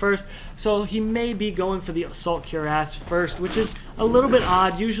Maelstrom first, so he may be going for the Assault Cuirass first, which is a little bit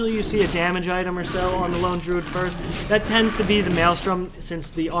odd. Usually you see a damage item or so on the Lone Druid first. That tends to be the Maelstrom, since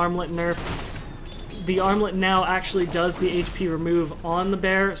the Armlet nerf. The Armlet now actually does the HP remove on the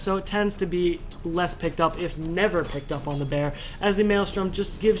bear, so it tends to be less picked up, if never picked up on the bear, as the Maelstrom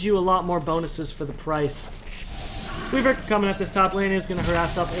just gives you a lot more bonuses for the price. Weaver coming at this top lane is going to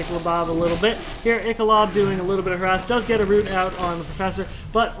harass up Icolob a little bit. Here, Icolob doing a little bit of harass, does get a root out on the Professor,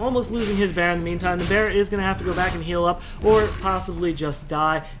 but almost losing his bear in the meantime. The bear is going to have to go back and heal up, or possibly just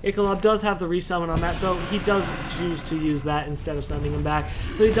die. Icolob does have the resummon on that, so he does choose to use that instead of sending him back.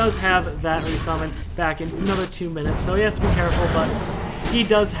 So he does have that resummon back in another 2 minutes, so he has to be careful, but he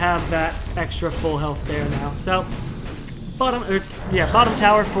does have that extra full health there now. So bottom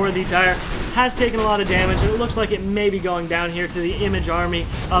tower for the Dire has taken a lot of damage, and it looks like it may be going down here to the Image Army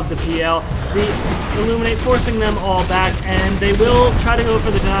of the PL. The Illuminate forcing them all back, and they will try to go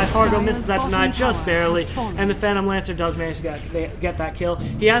for the deny. Fargo misses that deny just barely, and the Phantom Lancer does manage to get that kill.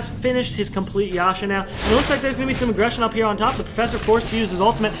 He has finished his complete Yasha now, and it looks like there's going to be some aggression up here on top. The Professor forced to use his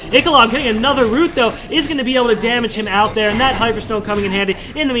ultimate. Icolob getting another root, though, is going to be able to damage him out there, and that Hyperstone coming in handy.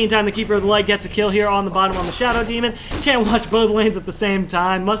 In the meantime, the Keeper of the Light gets a kill here on the bottom on the Shadow Demon. Can't watch both lanes at the same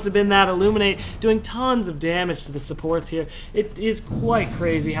time. Must have been that Illuminate doing tons of damage to the supports here. It is quite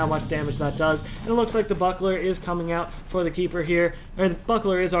crazy how much damage that does. And it looks like the Buckler is coming out for the Keeper here. Or the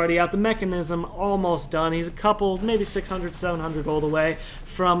Buckler is already out. The Mechanism almost done. He's a couple, maybe 600, 700 gold away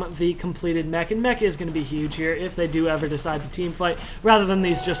from the completed mech. And mech is going to be huge here if they do ever decide to team fight, rather than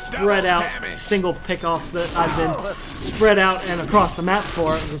these just spread out single pickoffs that I've been spread out and across the map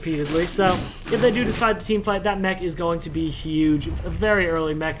for repeatedly. So if they do decide to team fight, that mech is going to be huge. A very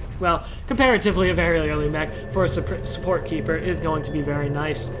early mech, well, comparatively a very early mech for a support keeper is going to be very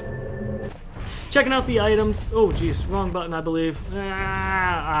nice. Checking out the items. Oh, geez, wrong button, I believe.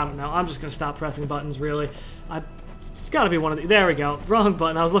 I don't know. I'm just going to stop pressing buttons, really. It's got to be one of the... There we go. Wrong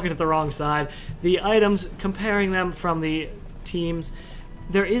button. I was looking at the wrong side. The items, comparing them from the teams.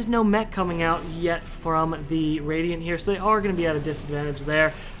 There is no mech coming out yet from the Radiant here, so they are going to be at a disadvantage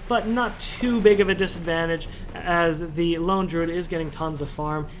there, but not too big of a disadvantage as the Lone Druid is getting tons of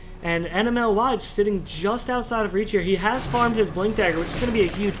farm. And NMLY sitting just outside of reach here. He has farmed his Blink Dagger, which is going to be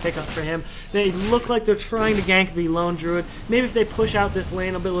a huge pickup for him. They look like they're trying to gank the Lone Druid. Maybe if they push out this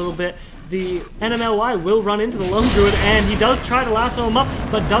lane a little bit, the NMLY will run into the Lone Druid, and he does try to lasso him up,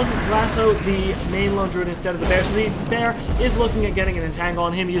 but doesn't lasso the main Lone Druid instead of the Bear. So the Bear is looking at getting an entangle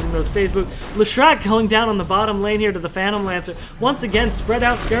on him using those phase boots. Leshrac going down on the bottom lane here to the Phantom Lancer. Once again, spread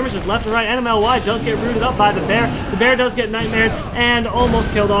out skirmishes left and right. NMLY does get rooted up by the Bear. The Bear does get nightmared and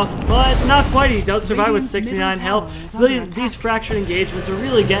almost killed off, but not quite. He does survive with 69 health. So these fractured engagements are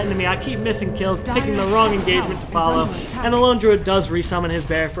really getting to me. I keep missing kills, picking the wrong engagement to follow, and the Lone Druid does resummon his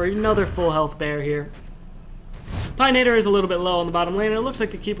Bear for another full health Bear here. Pineator is a little bit low on the bottom lane, and it looks like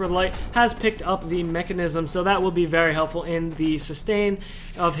the Keeper of the Light has picked up the mechanism, so that will be very helpful in the sustain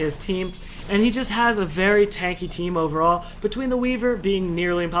of his team. And he just has a very tanky team overall, between the Weaver being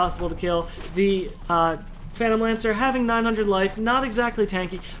nearly impossible to kill, the Phantom Lancer having 900 life, not exactly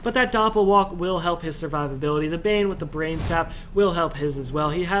tanky, but that Doppelwalk will help his survivability. The Bane with the Brain Sap will help his as well.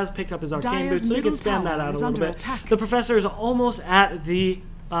 He has picked up his Arcane Boots, so he can spam that out a little bit. The Professor is almost at the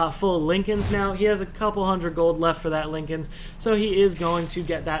full Lincolns now. He has a couple hundred gold left for that Lincolns, so he is going to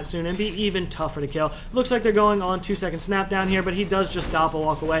get that soon and be even tougher to kill. Looks like they're going on 2-second snap down here, but he does just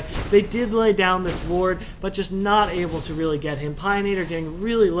Doppelwalk away. They did lay down this ward, but just not able to really get him. Pioneer getting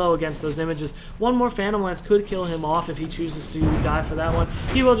really low against those images. One more Phantom Lance could kill him off if he chooses to die for that one.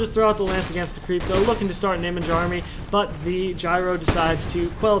 He will just throw out the Lance against the creep, though, looking to start an image army, but the Gyro decides to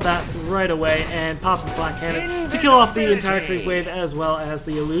quell that right away and pops his Black Cannon to kill off the entire creep wave as well as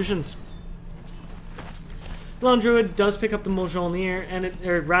the illusions. Lone Druid does pick up the Mjolnir,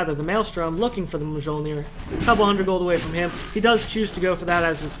 or rather the Maelstrom, looking for the Mjolnir. A couple hundred gold away from him. He does choose to go for that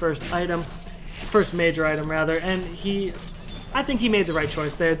as his first major item rather, and I think he made the right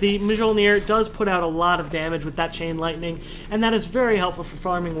choice there. The Mjolnir does put out a lot of damage with that Chain Lightning, and that is very helpful for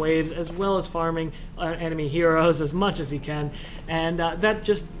farming waves as well as farming enemy heroes as much as he can. And that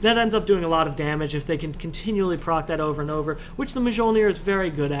ends up doing a lot of damage if they can continually proc that over and over, which the Mjolnir is very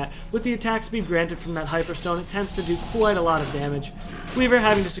good at. With the attack speed granted from that Hyperstone, it tends to do quite a lot of damage. Weaver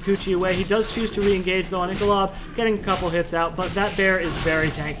having to Sakuchi away. He does choose to re-engage though on Inkalob, getting a couple hits out, but that Bear is very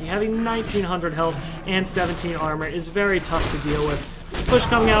tanky. Having 1900 health and 17 armor is very tough to deal with. Push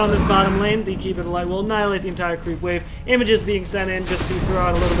coming out on this bottom lane. The Keeper of the Light will annihilate the entire creep wave. Images being sent in just to throw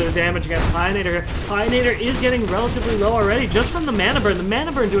out a little bit of damage against Pioneer here. Pioneer is getting relatively low already just from the Mana Burn. The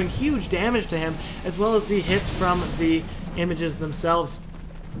Mana Burn doing huge damage to him, as well as the hits from the images themselves.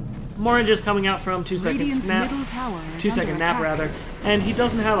 More images coming out from 2-second snap. 2-second nap rather. And he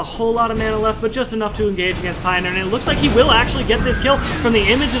doesn't have a whole lot of mana left, but just enough to engage against Pioneer. And it looks like he will actually get this kill from the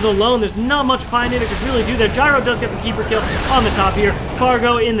images alone. There's not much Pioneer could really do there. Gyro does get the Keeper kill on the top here.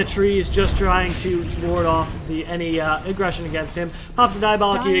 Fargo in the trees just trying to ward off any aggression against him. Pops the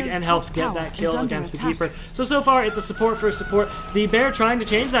Diabolic Edict and helps get that kill against the Keeper. So far it's a support for support. The Bear trying to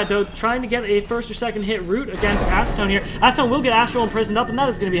change that though, trying to get a first or second hit root against Acetone here. Acetone will get Astral imprisoned up, and that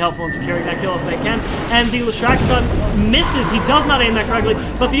is going to be helpful in securing that kill if they can. And the Leshrac stun misses. He does not aim that correctly,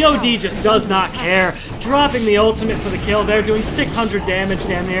 but the OD just does not care. Dropping the ultimate for the kill there, doing 600 damage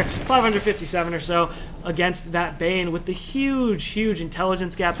damn near, 557 or so against that Bane with the huge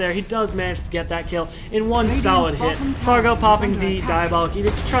intelligence gap there. He does manage to get that kill in one solid hit. Fargo popping the Diabolic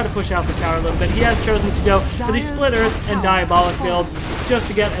Edict to try to push out the tower a little bit. He has chosen to go for the Split Earth and Diabolic build just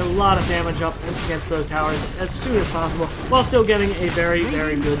to get a lot of damage up against those towers as soon as possible, while still getting a very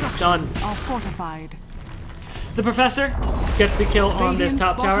good stun. The Professor gets the kill on this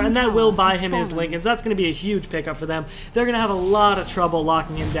top tower, and that will buy him his Lincolns. That's going to be a huge pickup for them. They're going to have a lot of trouble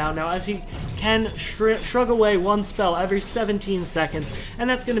locking him down now, as he can shrug away one spell every 17 seconds, and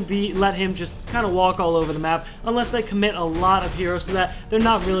that's going to let him just kind of walk all over the map. Unless they commit a lot of heroes to that, they're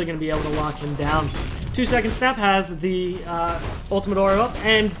not really going to be able to lock him down. 2-second snap has the ultimate aura up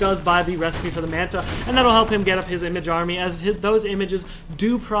and does buy the recipe for the Manta, and that'll help him get up his image army, as those images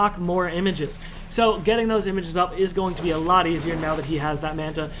do proc more images. So getting those images up is going to be a lot easier now that he has that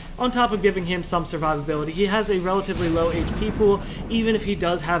Manta, on top of giving him some survivability. He has a relatively low HP pool, even if he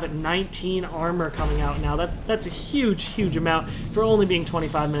does have 19 armor coming out now. That's a huge amount for only being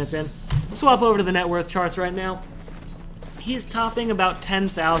 25 minutes in. Swap over to the net worth charts right now. He's topping about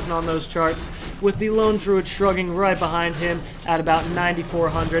 10,000 on those charts, with the Lone Druid shrugging right behind him at about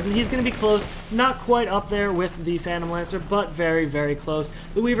 9,400, and he's going to be close Not quite up there with the Phantom Lancer, but very, very close.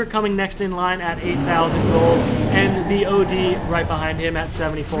 The Weaver coming next in line at 8,000 gold, and the OD right behind him at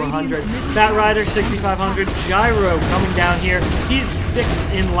 7,400. Bat Rider, 6,500. Gyro coming down here. He's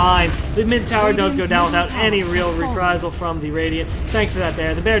 6th in line. The mid tower does go down without any real reprisal from the Radiant. Thanks to that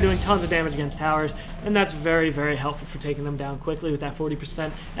there. The Bear doing tons of damage against towers, and that's very, very helpful for taking them down quickly with that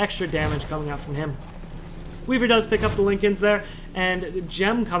 40% extra damage coming out from him. Weaver does pick up the Lincolns there, and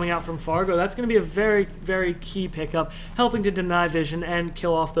Gem coming out from Fargo. That's going to be a very, very key pickup, helping to deny vision and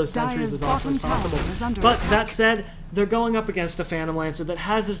kill off those sentries as often as possible. But that said, they're going up against a Phantom Lancer that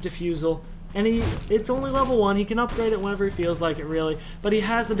has his Diffusal, and it's only level 1. He can upgrade it whenever he feels like it, really. But he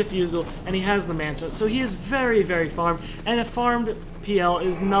has the Diffusal, and he has the Manta. So he is very, very farmed. And a farmed PL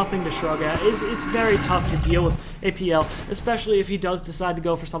is nothing to shrug at. It's very tough to deal with a PL, especially if he does decide to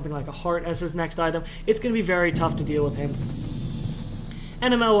go for something like a Heart as his next item. It's going to be very tough to deal with him.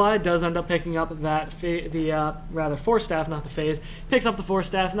 NMLY does end up picking up that Force Staff, not the Phase. Picks up the Force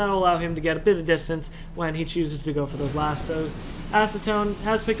Staff, and that'll allow him to get a bit of distance when he chooses to go for those lassos. Acetone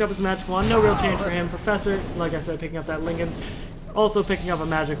has picked up his Magic Wand, no real change for him. Professor, like I said, picking up that Lincoln, also picking up a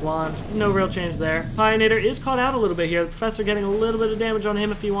Magic Wand, no real change there. Pioneer is caught out a little bit here. The Professor getting a little bit of damage on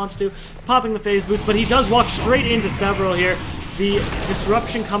him if he wants to, popping the Phase Boots, but he does walk straight into several here. The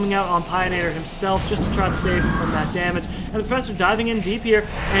disruption coming out on Pioneer himself just to try to save him from that damage. And the Professor diving in deep here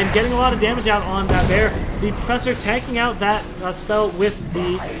and getting a lot of damage out on that Bear. The Professor tanking out that spell with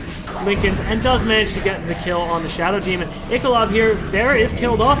the Lincolns and does manage to get the kill on the Shadow Demon. Ikolov here, Bear is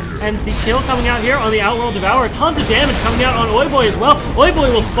killed off, and the kill coming out here on the Outworld Devourer. Tons of damage coming out on Oiboy as well.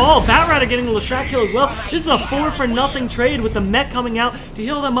 Oiboy will fall. Batrider getting the Leshrac kill as well. This is a 4-for-nothing trade with the mech coming out to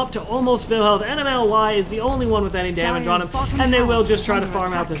heal them up to almost full health. NMLY is the only one with any damage on him, and they will just try to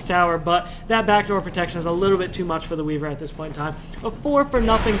farm out this tower, but that backdoor protection is a little bit too much for the Weaver at this point in time. A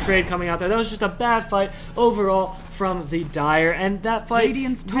 4-for-nothing trade coming out there. That was just a bad fight overall from the Dire, and that fight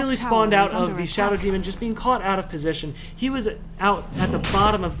really spawned out of the Shadow Demon just being caught out of position. He was out at the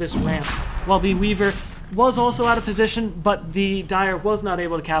bottom of this ramp, while the Weaver was also out of position, but the Dire was not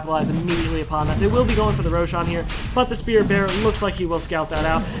able to capitalize immediately upon that. They will be going for the Roshan here, but the Spirit Bear looks like he will scout that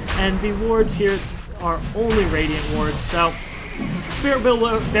out, and the wards here are only Radiant wards, so Spirit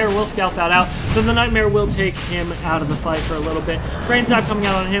Bear will scout that out, so the Nightmare will take him out of the fight for a little bit. Brain Sap coming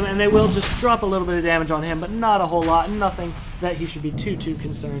out on him, and they will just drop a little bit of damage on him, but not a whole lot, nothing that he should be too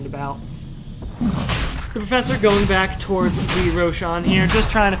concerned about. The Professor going back towards the Roshan here,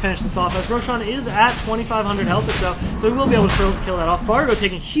 just trying to finish this off, as Roshan is at 2,500 health or so he will be able to kill that off. Fargo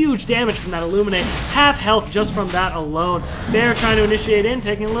taking huge damage from that Illuminate, half health just from that alone. Bear trying to initiate in,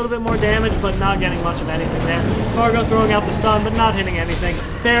 taking a little bit more damage, but not getting much of anything there. Fargo throwing out the stun, but not hitting anything.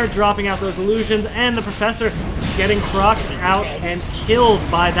 Bear dropping out those illusions, and the Professor getting procced out and killed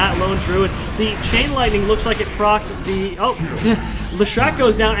by that lone Druid. The Chain Lightning looks like it procced the... Leshrac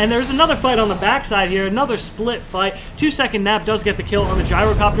goes down, and there's another fight on the backside here, another split fight. 2-second nap does get the kill on the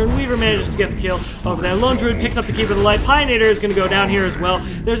Gyrocopter, and Weaver manages to get the kill over there. Lone Druid picks up the Keeper of the Light. Pioneer is going to go down here as well.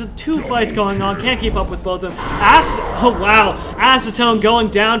 There's 2 fights going on, can't keep up with both of them. Oh wow, Acetone going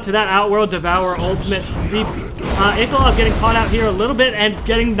down to that Outworld Devourer ultimate. The Ikolov getting caught out here a little bit and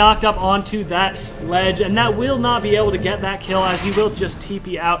getting knocked up onto that ledge, and that will not be able to get that kill as he will just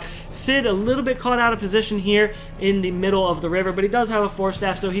TP out. Sid a little bit caught out of position here in the middle of the river, but he does have a Force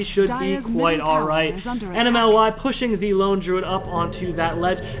Staff, so he should be quite alright. NMLY pushing the Lone Druid up onto that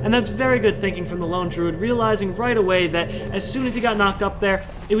ledge, and that's very good thinking from the Lone Druid, realizing right away that as soon as he got knocked up there,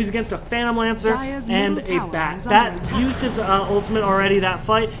 it was against a Phantom Lancer and a Bat. Bat used his ultimate already that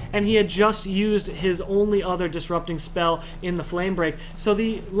fight, and he had just used his only other disrupting spell in the Flame Break, so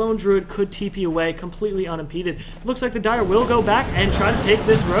the Lone Druid could TP away completely unimpeded. Looks like the Dire will go back and try to take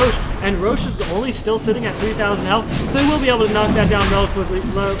this Roche, and Roche is only still sitting at 3,000 health, so they will be able to knock that down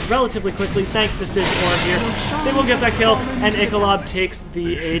relatively quickly thanks to Sid's Orb here. They will get that kill, and Ikolov takes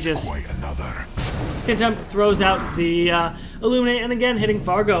the Aegis. Contempt throws out the Illuminate, and again hitting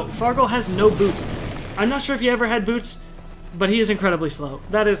Fargo. Fargo has no boots. I'm not sure if he ever had boots, but he is incredibly slow.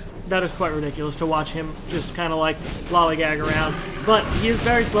 That is quite ridiculous to watch him just kind of like lollygag around. But he is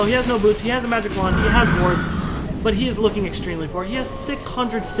very slow. He has no boots. He has a magic wand. He has wards. But he is looking extremely poor. He has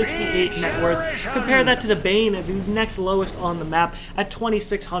 668 net worth. Compare that to the Bane, the next lowest on the map, at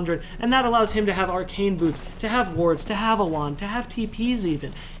 2,600. And that allows him to have arcane boots, to have wards, to have a wand, to have TPs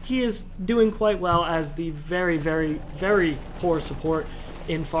even. He is doing quite well as the very, very, very poor support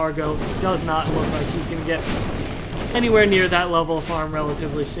in Fargo. It does not look like he's going to get anywhere near that level of farm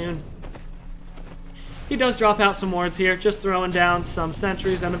relatively soon. He does drop out some wards here, just throwing down some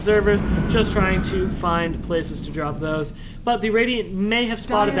sentries and observers, just trying to find places to drop those. But the Radiant may have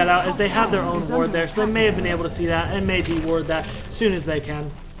spotted that out as they have their own ward there, so they may have been able to see that and may de-ward that as soon as they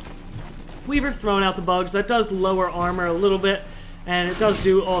can. Weaver throwing out the bugs. That does lower armor a little bit, and it does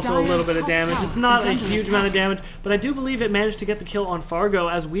do also a little bit of damage. It's not a huge amount of damage, but I do believe it managed to get the kill on Fargo,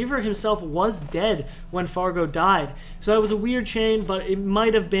 as Weaver himself was dead when Fargo died. So that was a weird chain, but it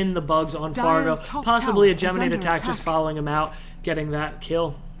might have been the bugs on Fargo. Possibly a Geminate attack just following him out, getting that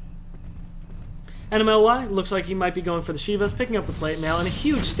kill. NMLY looks like he might be going for the Shivas, picking up the plate mail, and a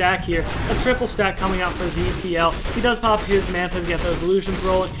huge stack here. A triple stack coming out for the PL. He does pop his Manta to get those illusions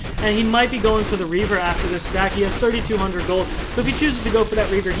rolling, and he might be going for the Reaver after this stack. He has 3,200 gold, so if he chooses to go for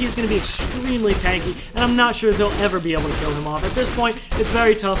that Reaver, he's going to be extremely tanky, and I'm not sure they'll ever be able to kill him off. At this point, it's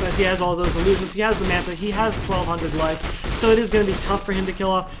very tough as he has all those illusions. He has the Manta, he has 1,200 life, so it is going to be tough for him to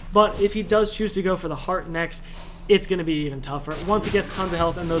kill off, but if he does choose to go for the Heart next, it's going to be even tougher. Once he gets tons of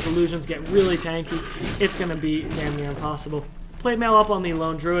health and those illusions get really tanky, it's going to be damn near impossible. Plate mail up on the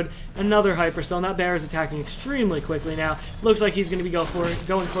Lone Druid. Another Hyperstone. That bear is attacking extremely quickly now. Looks like he's going to be going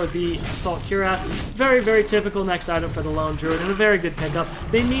for the Assault Cuirass. Very, very typical next item for the Lone Druid, and a very good pickup.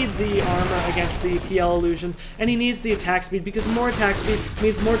 They need the armor against the PL illusions, and he needs the attack speed, because more attack speed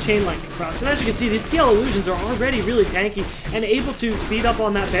means more Chain Lightning procs. And as you can see, these PL illusions are already really tanky and able to beat up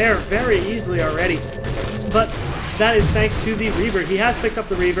on that bear very easily already. But that is thanks to the Reaver. He has picked up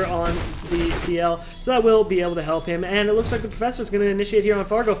the Reaver on the PL, so that will be able to help him. And it looks like the Professor's going to initiate here on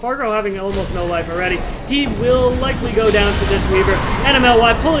Fargo. Fargo having almost no life already. He will likely go down to this Reaver.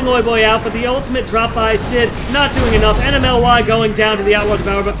 NMLY pulling Oi Boy out, but the ultimate drop by Sid not doing enough. NMLY going down to the Outlaw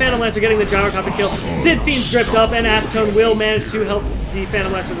Devourer, but Phantom Lancer getting the Gyrocopter kill. Sid Fiend's gripped up, and Acetone will manage to help the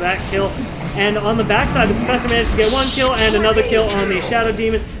Phantom Lancer with that kill. And on the backside, the Professor managed to get one kill and another kill on the Shadow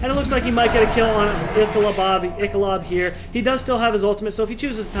Demon. And it looks like he might get a kill on Icolob here. He does still have his ultimate, so if he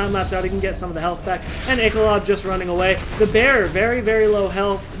chooses to time-lapse out, he can get some of the health back. And Icolob just running away. The bear, very, very low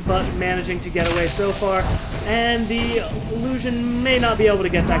health, but managing to get away so far. And the illusion may not be able to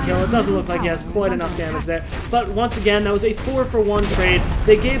get that kill. It doesn't look like he has quite enough damage there. But once again, that was a 4-for-1 trade.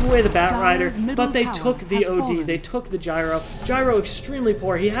 They gave away the Bat Rider, but they took the OD. They took the Gyro. Gyro extremely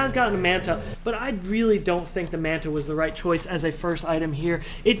poor. He has gotten a Manta, but I really don't think the Manta was the right choice as a first item here.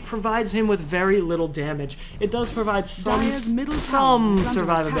 It provides him with very little damage. It does provide some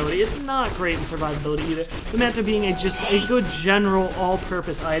survivability. It's not great in survivability either. The Manta being just a good general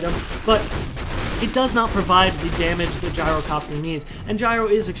all-purpose item, but it does not provide the damage the Gyrocopter needs. And Gyro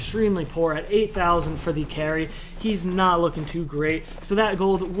is extremely poor at 8,000 for the carry. He's not looking too great, so that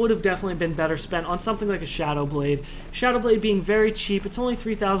gold would have definitely been better spent on something like a Shadow Blade. Shadow Blade being very cheap, it's only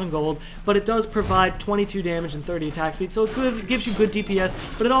 3,000 gold, but it does provide 22 damage and 30 attack speed, so it gives you good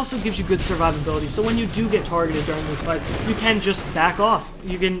DPS, but it also gives you good survivability. So when you do get targeted during this fight, you can just back off.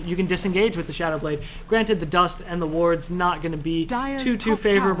 You can disengage with the Shadow Blade. Granted, the dust and the ward's not going to be too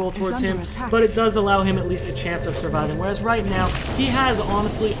favorable towards him, but it does allow him at least a chance of surviving, whereas right now, he has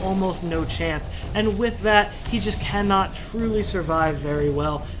honestly almost no chance, and with that, he just cannot truly survive very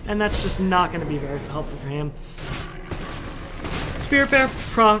well, and that's just not going to be very helpful for him. Spirit Bear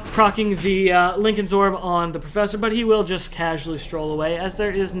proccing the Lincoln's Orb on the Professor, but he will just casually stroll away, as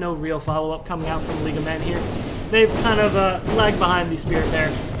there is no real follow-up coming out from League of Men here. They've kind of lagged behind the Spirit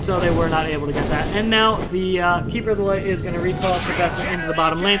Bear, so they were not able to get that. And now the Keeper of the Light is going to recall Professor into the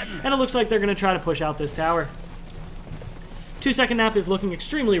bottom lane, and it looks like they're going to try to push out this tower. 2-second nap is looking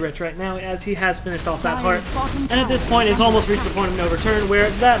extremely rich right now, as he has finished off that heart. And at this point, it's almost reached the point of no return, where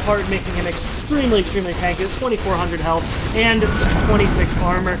that heart making him extremely tanky, 2,400 health and 26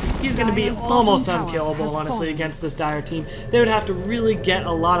 armor. He's going to be almost unkillable, honestly, against this Dire team. They would have to really get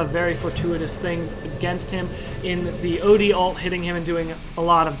a lot of very fortuitous things against him, in the OD ult hitting him and doing a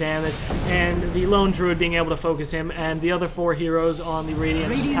lot of damage, and the Lone Druid being able to focus him, and the other 4 heroes on the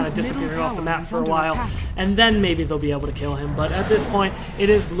Radiant just kind of disappearing off the map for a while, and then maybe they'll be able to kill him. But at this point, it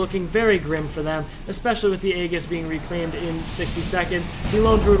is looking very grim for them, especially with the Aegis being reclaimed in 60 seconds. The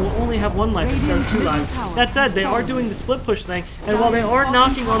Lone Druid will only have 1 life instead of 2 lives. That said, they are doing the split push thing, and while they are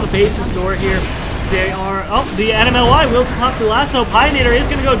knocking on the base's door here, they are... Oh, the NMLY will pop the lasso. Pioneer is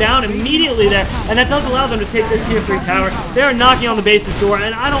going to go down immediately there, and that does allow them to take this tier 3 tower. They are knocking on the base's door,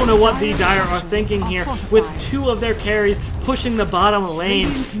 and I don't know what the Dire are thinking here with 2 of their carries pushing the bottom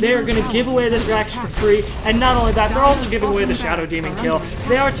lane. They are going to give away this Rax for free, and not only that, they're also giving away the Shadow Demon kill.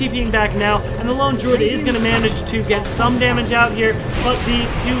 They are TPing back now, and the Lone Druid is going to manage to get some damage out here, but the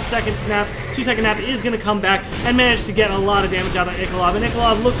 2-second nap is going to come back and manage to get a lot of damage out of Icolob, and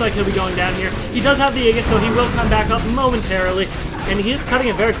Icolob looks like he'll be going down here. He does have the Aegis, so he will come back up momentarily, and he is cutting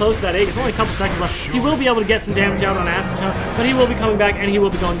it very close to that egg. There's only a couple seconds left. He will be able to get some damage out on Acetone, but he will be coming back, and he will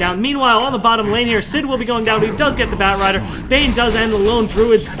be going down. Meanwhile, on the bottom lane here, Sid will be going down, but he does get the Bat Rider. Bane does end the Lone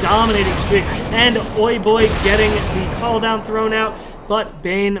Druid's dominating streak, and Oi Boy getting the call down thrown out. But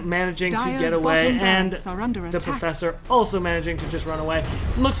Bane managing to get away, and the Professor also managing to just run away.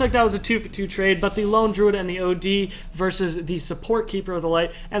 Looks like that was a 2-for-2 trade, but the Lone Druid and the OD versus the Support Keeper of the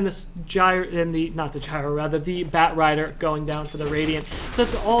Light and the Bat Rider going down for the Radiant. So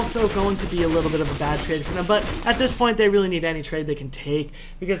it's also going to be a little bit of a bad trade for them. But at this point, they really need any trade they can take,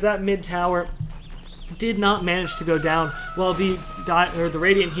 because that mid tower did not manage to go down, while the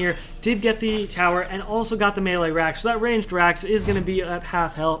Radiant here did get the tower and also got the melee Rax. So that ranged Rax is going to be at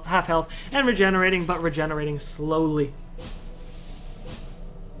half health and regenerating, but regenerating slowly.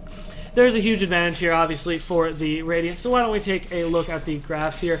 There's a huge advantage here, obviously, for the Radiant. So why don't we take a look at the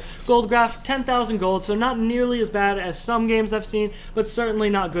graphs here. Gold graph, 10,000 gold, so not nearly as bad as some games I've seen, but certainly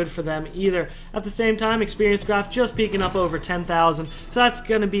not good for them either. At the same time, experience graph just peaking up over 10,000, so that's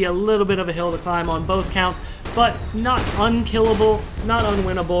going to be a little bit of a hill to climb on both counts, but not unkillable, not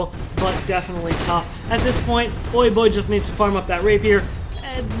unwinnable, but definitely tough. At this point, Oi Boy just needs to farm up that Rapier.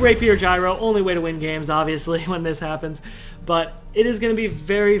 Rapier Gyro, only way to win games, obviously, when this happens. But it is going to be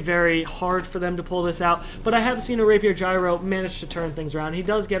very, very hard for them to pull this out. But I have seen a Rapier Gyro manage to turn things around. He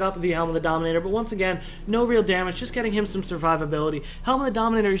does get up the Helm of the Dominator, but once again, no real damage, just getting him some survivability. Helm of the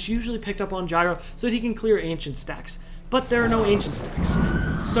Dominator is usually picked up on Gyro so that he can clear Ancient stacks. But there are no Ancient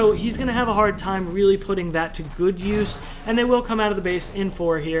stacks. So he's going to have a hard time really putting that to good use. And they will come out of the base in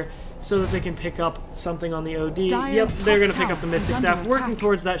 4 here, so that they can pick up something on the OD. Yep, they're going to pick up the Mystic Staff, working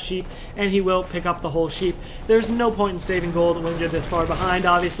towards that sheep, and he will pick up the whole sheep. There's no point in saving gold when you're this far behind,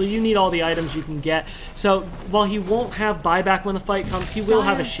 obviously. You need all the items you can get. So while he won't have buyback when the fight comes, he will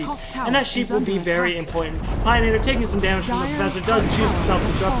have a sheep, and that sheep will be very important. Pioneer taking some damage from the Professor, does choose to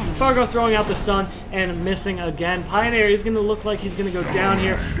self-destruct. Fargo throwing out the stun, and missing again. Pioneer is going to look like he's going to go down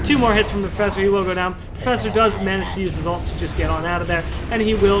here. 2 more hits from the Professor, he will go down. Professor does manage to use his ult to just get on out of there, and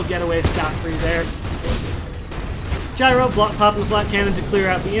he will get away scot-free there. Gyro popping the flat cannon to clear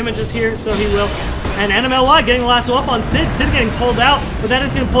out the images here, so he will. And NMLY getting the lasso up on Sid. Sid getting pulled out, but that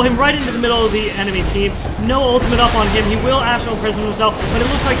is going to pull him right into the middle of the enemy team. No ultimate up on him. He will Astral Imprison himself, but it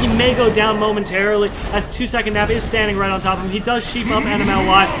looks like he may go down momentarily as 2-second nap is standing right on top of him. He does sheep up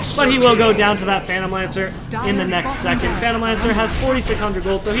NMLY, but he will go down to that Phantom Lancer in the next second. Phantom Lancer has 4,600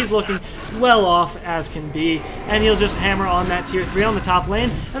 gold, so he's looking well off as can be. And he'll just hammer on that tier 3 on the top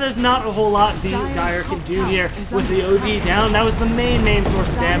lane, and there's not a whole lot the Dire can do here with the OD down. That was the main source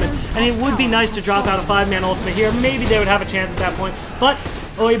of damage, and it would be nice to drop out a 5-man ultimate here. Maybe they would have a chance at that point, but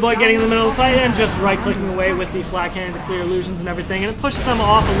Oi Boy getting in the middle of the fight and just right-clicking away with the flat cannon to clear illusions and everything, and it pushes them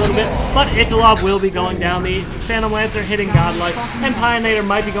off a little bit, but Icholob will be going down. The Phantom Lancer hitting Godlike, and Pioneer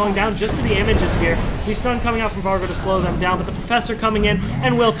might be going down just to the images here. The stun coming out from Vargo to slow them down, but the Professor coming in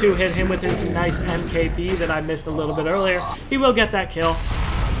and will 2-hit him with his nice MKB that I missed a little bit earlier. He will get that kill.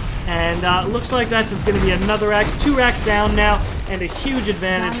 And looks like that's going to be another Rax. 2 Rax down now, and a huge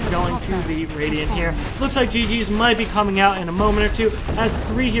advantage going to the Radiant here. Looks like GG's might be coming out in a moment or two, as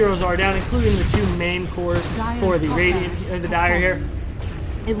 3 heroes are down, including the 2 main cores for the Radiant, the Dire here.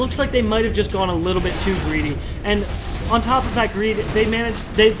 It looks like they might have just gone a little bit too greedy, and on top of that greed,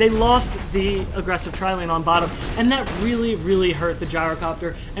 they lost the aggressive tri-lane on bottom, and that really hurt the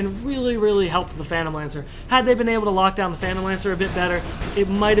Gyrocopter and really helped the Phantom Lancer. Had they been able to lock down the Phantom Lancer a bit better, it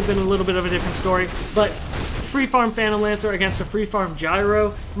might have been a little bit of a different story, but free farm Phantom Lancer against a free farm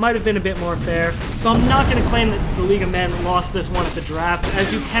Gyro might have been a bit more fair. So I'm not going to claim that the League of Men lost this one at the draft,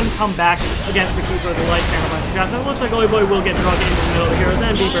 as you can come back against the Keeper of the Light Phantom Lancer draft. And it looks like Oi Boy will get drugged into the middle of the heroes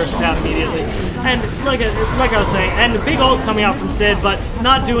and be bursted out immediately. And like I was saying, and the big ult coming out from Sid, but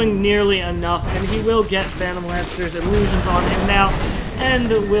not doing nearly enough, and he will get Phantom Lancer's illusions on him now,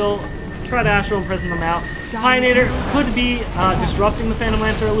 and will try to Astral Imprison them out. Pioneer could be disrupting the Phantom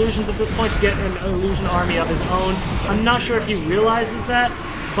Lancer illusions at this point to get an illusion army of his own. I'm not sure if he realizes that,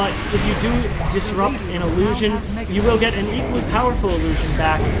 but if you do disrupt an illusion, you will get an equally powerful illusion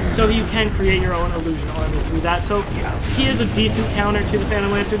back, so you can create your own illusion army through that. So he is a decent counter to the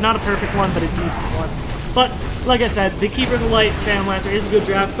Phantom Lancer, not a perfect one, but a decent one. But like I said, the Keeper of the Light Phantom Lancer is a good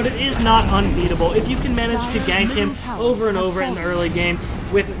draft, but it is not unbeatable. If you can manage to gank him over and over in the early game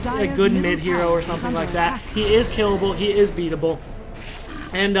with a good mid-hero or something like that, he is killable, he is beatable.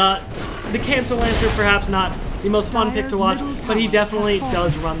 And the Cancer Lancer, perhaps not the most fun pick to watch, but he definitely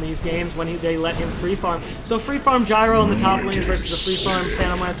does run these games when they let him free farm. So free farm Gyro in the top lane versus a free farm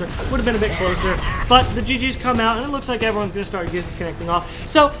Phantom Lancer would have been a bit closer, but the GG's come out, and it looks like everyone's going to start disconnecting off.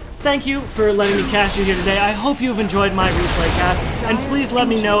 So thank you for letting me cast you here today. I hope you've enjoyed my replay cast, and please let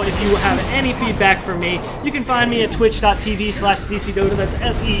me know if you have any feedback for me. You can find me at twitch.tv/SeeC Dota, that's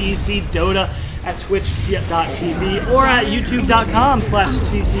SeeC Dota, at twitch.tv, or at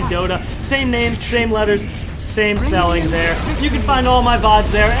youtube.com/SeeC Dota. Same names, same letters, same spelling there. You can find all my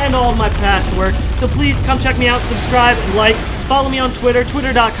VODs there and all of my past work. So please come check me out, subscribe, like, follow me on Twitter,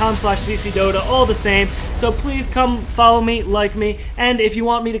 twitter.com/SeeC Dota, all the same. So please come follow me, like me, and if you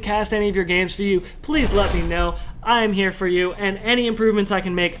want me to cast any of your games for you, please let me know. I am here for you, and any improvements I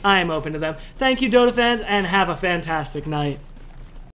can make, I am open to them. Thank you, Dota fans, and have a fantastic night.